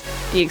Hurts,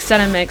 the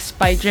extended mix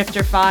by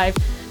Drifter 5.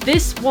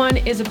 This one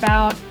is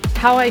about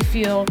how I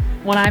feel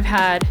when I've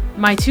had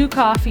my 2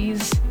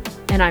 coffees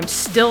and I'm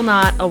still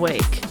not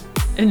awake.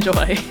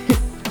 Enjoy.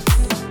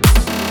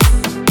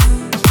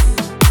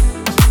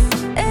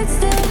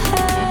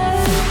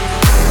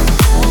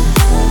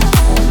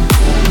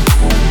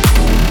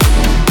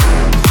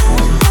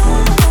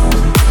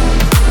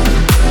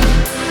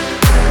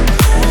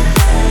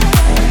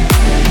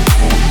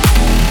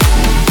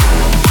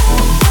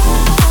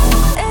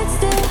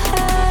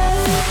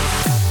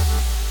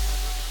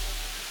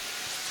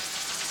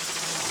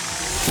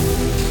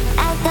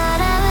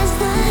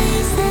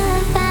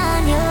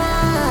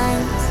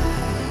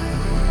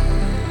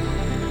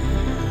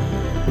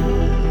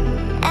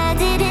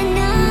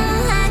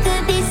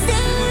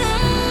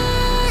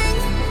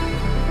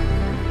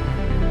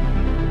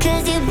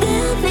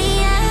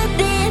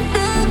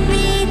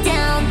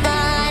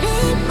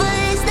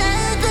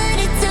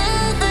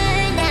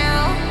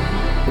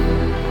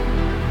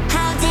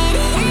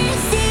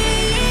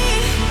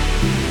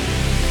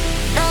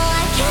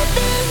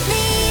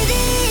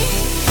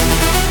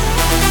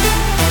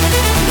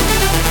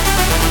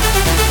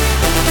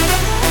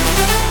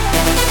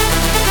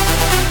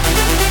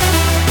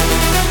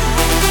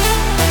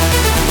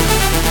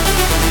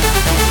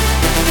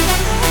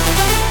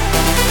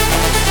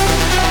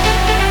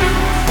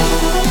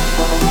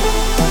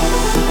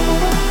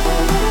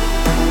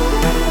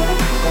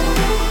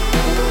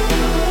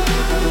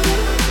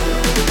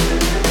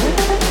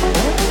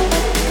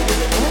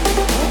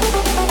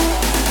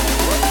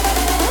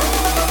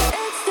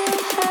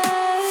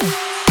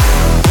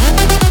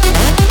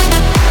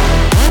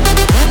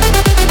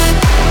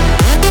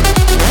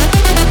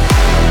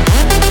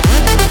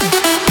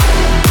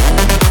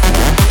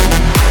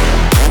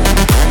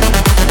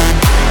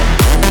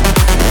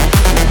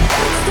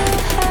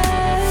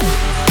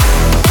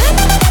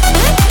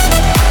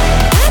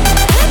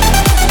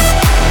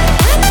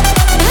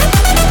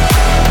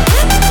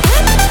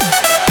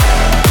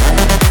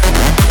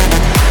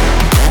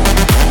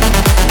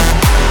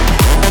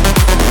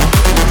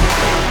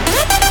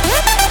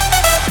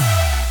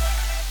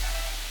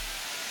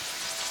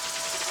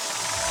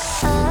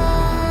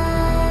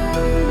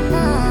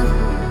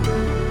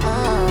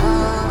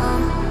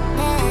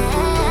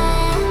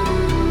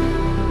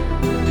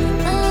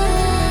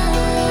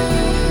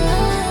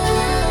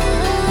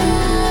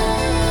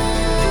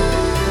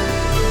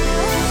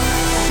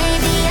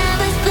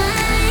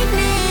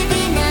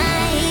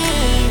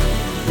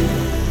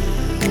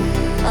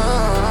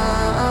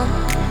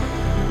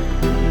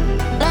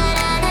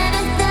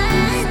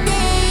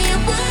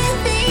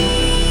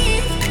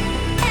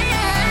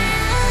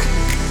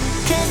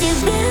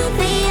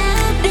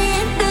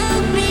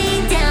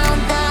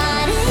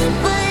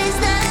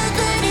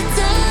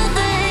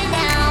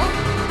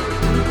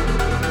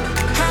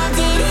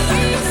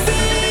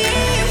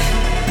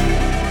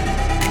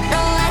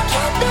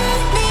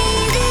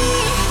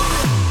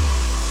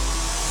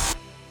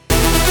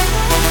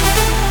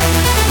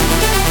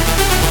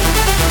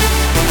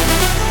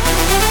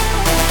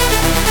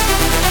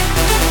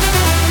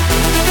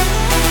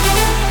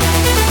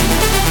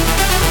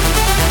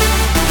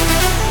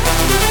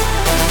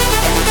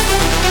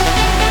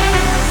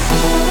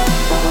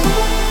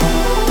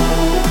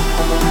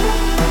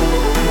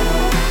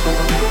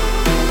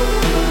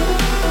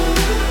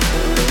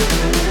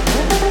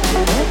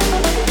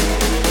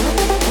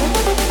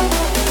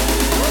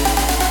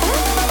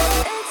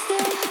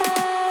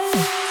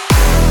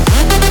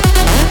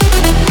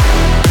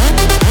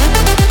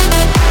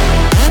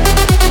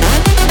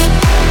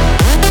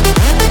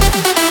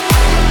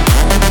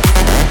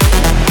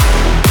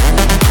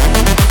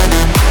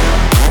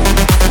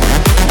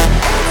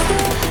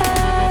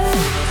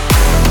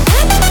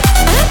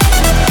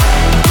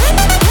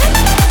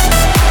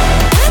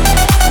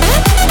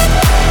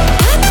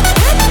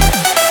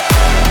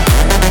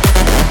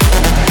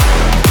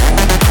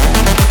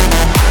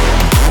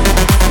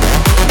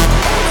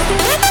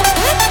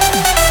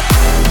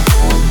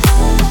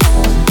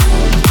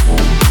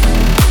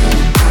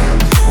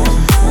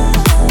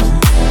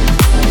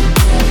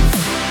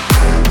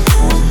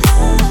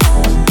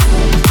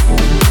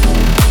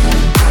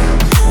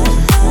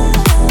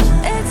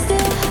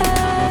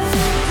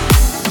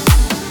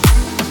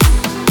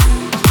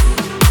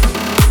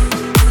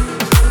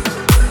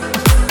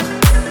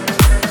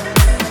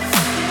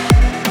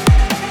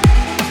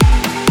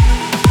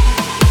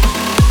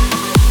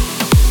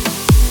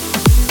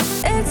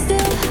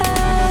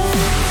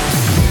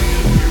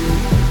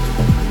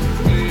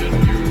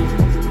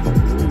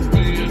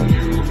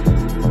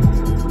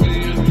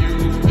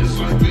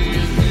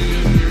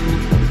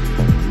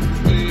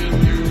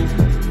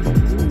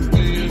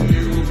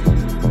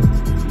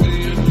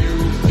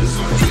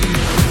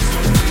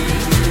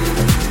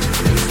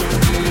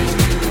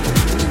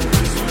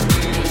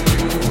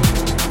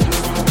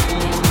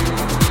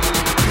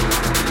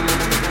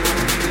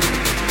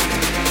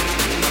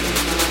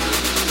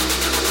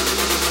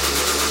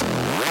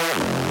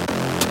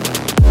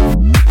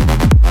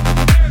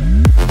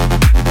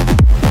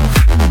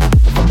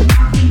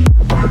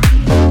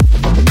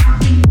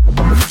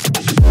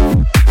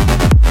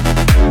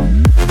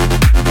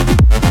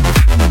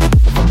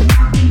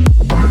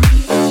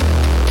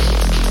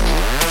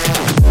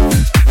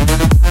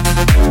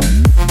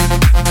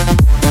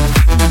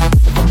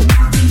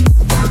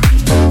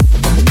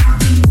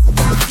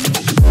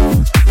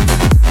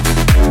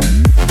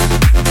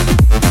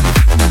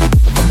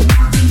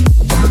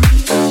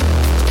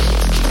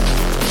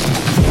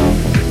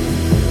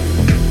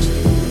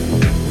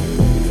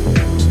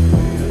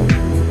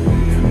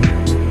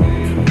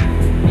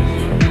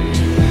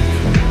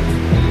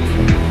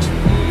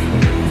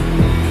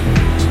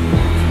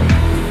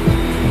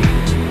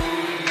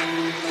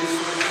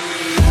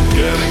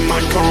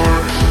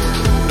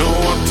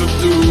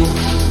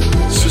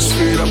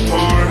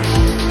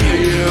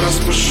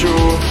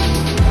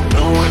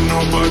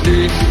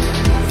 everybody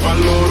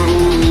follow the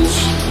rules.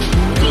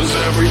 Cause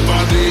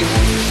everybody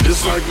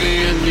is like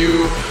me and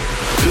you.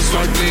 It's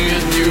like me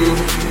and you.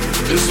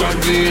 It's like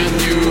me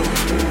and you.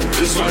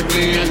 It's like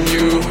me and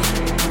you.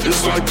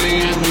 It's like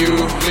me and you.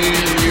 Me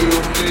and you.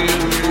 Me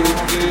and you.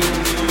 Me and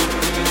you.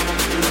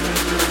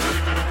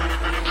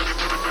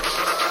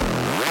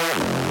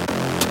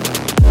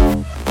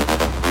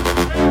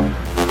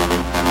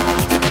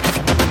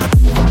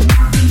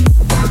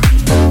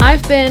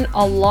 I've been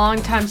a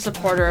long-time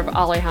supporter of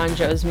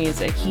Alejandro's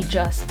music. He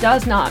just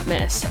does not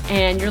miss.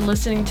 And you're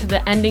listening to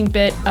the ending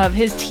bit of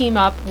his team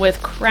up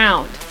with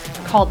Crowned,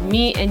 called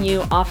Me and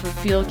You off of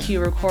Field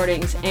Q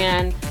Recordings.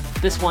 And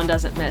this one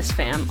doesn't miss,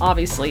 fam.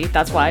 Obviously,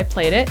 that's why I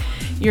played it.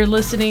 You're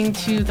listening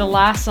to the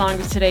last song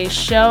of today's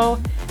show,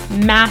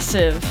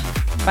 Massive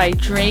by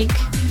Drake.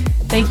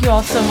 Thank you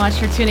all so much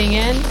for tuning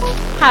in.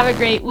 Have a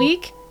great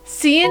week.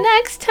 See you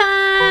next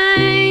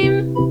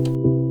time.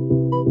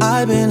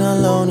 I've been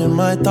alone in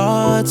my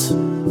thoughts.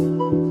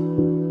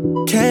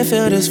 Can't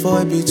feel this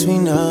void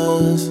between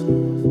us.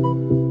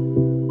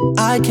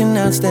 I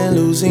cannot stand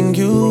losing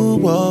you.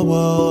 Whoa,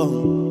 whoa.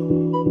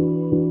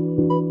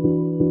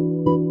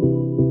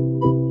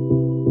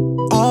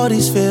 All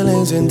these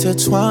feelings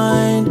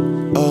intertwined.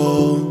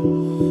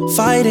 Oh,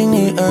 fighting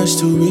the urge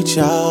to reach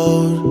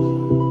out.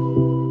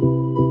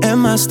 And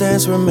my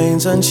stance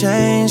remains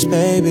unchanged,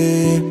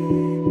 baby.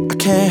 I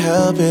can't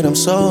help it, I'm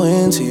so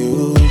into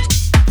you.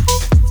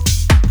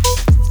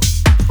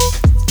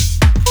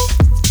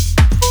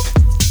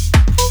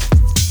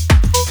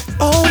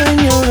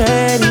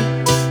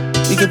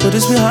 Put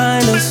this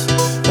behind us,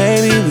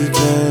 maybe we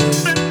can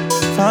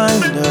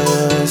find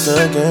us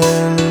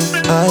again.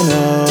 I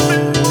know.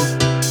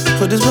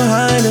 Put this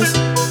behind us,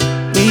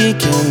 we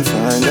can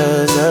find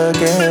us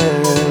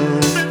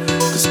again.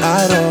 Cause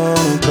I don't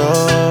wanna go.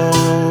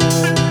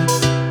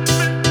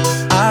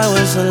 I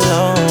was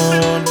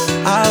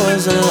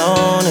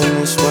alone in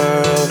this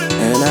world,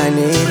 and I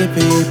needed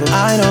people.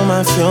 I know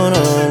my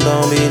funeral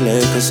gon' be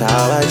lit, cause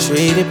how I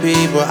treated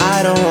people.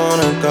 I don't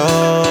wanna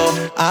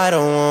go, I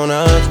don't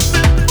wanna.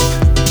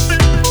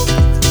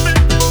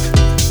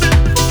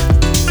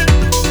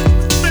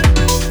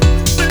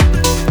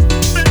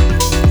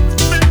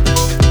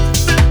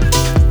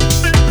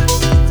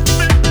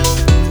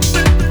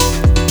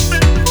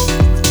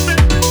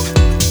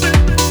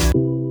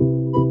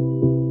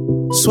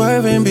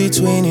 Swerving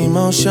between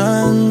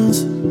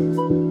emotions.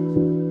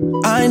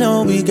 I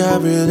know we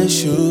got real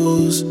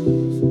issues.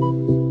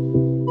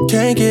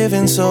 Can't give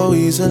in so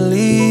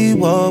easily.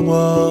 Whoa,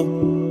 whoa.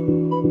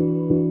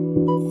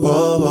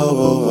 Whoa, whoa,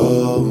 whoa,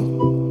 whoa.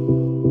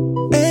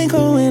 Ain't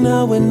going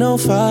out with no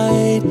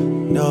fight.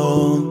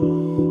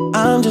 No,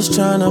 I'm just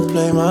trying to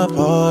play my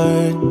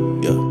part.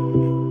 Yeah.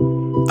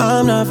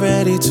 I'm not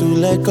ready to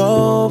let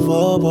go.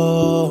 Whoa,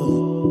 whoa.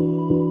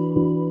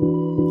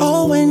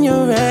 Oh, when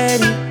you're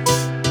ready,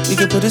 we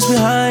can put this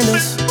behind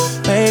us.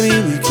 Maybe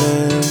we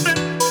can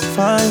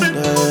find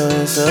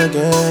us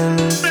again.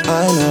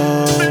 I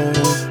know.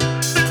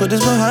 Put this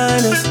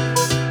behind us.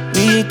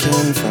 We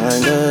can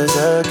find us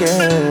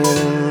again.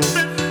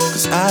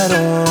 Cause I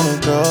don't wanna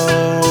go.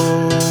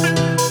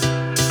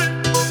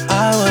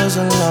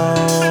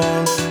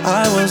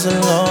 I was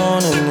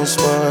alone in this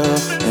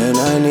world, and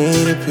I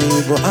needed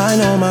people. I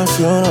know my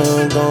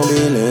funeral gon'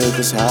 be lit,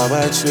 cause how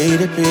I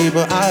treated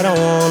people. I don't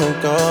wanna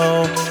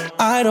go,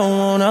 I don't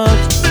wanna.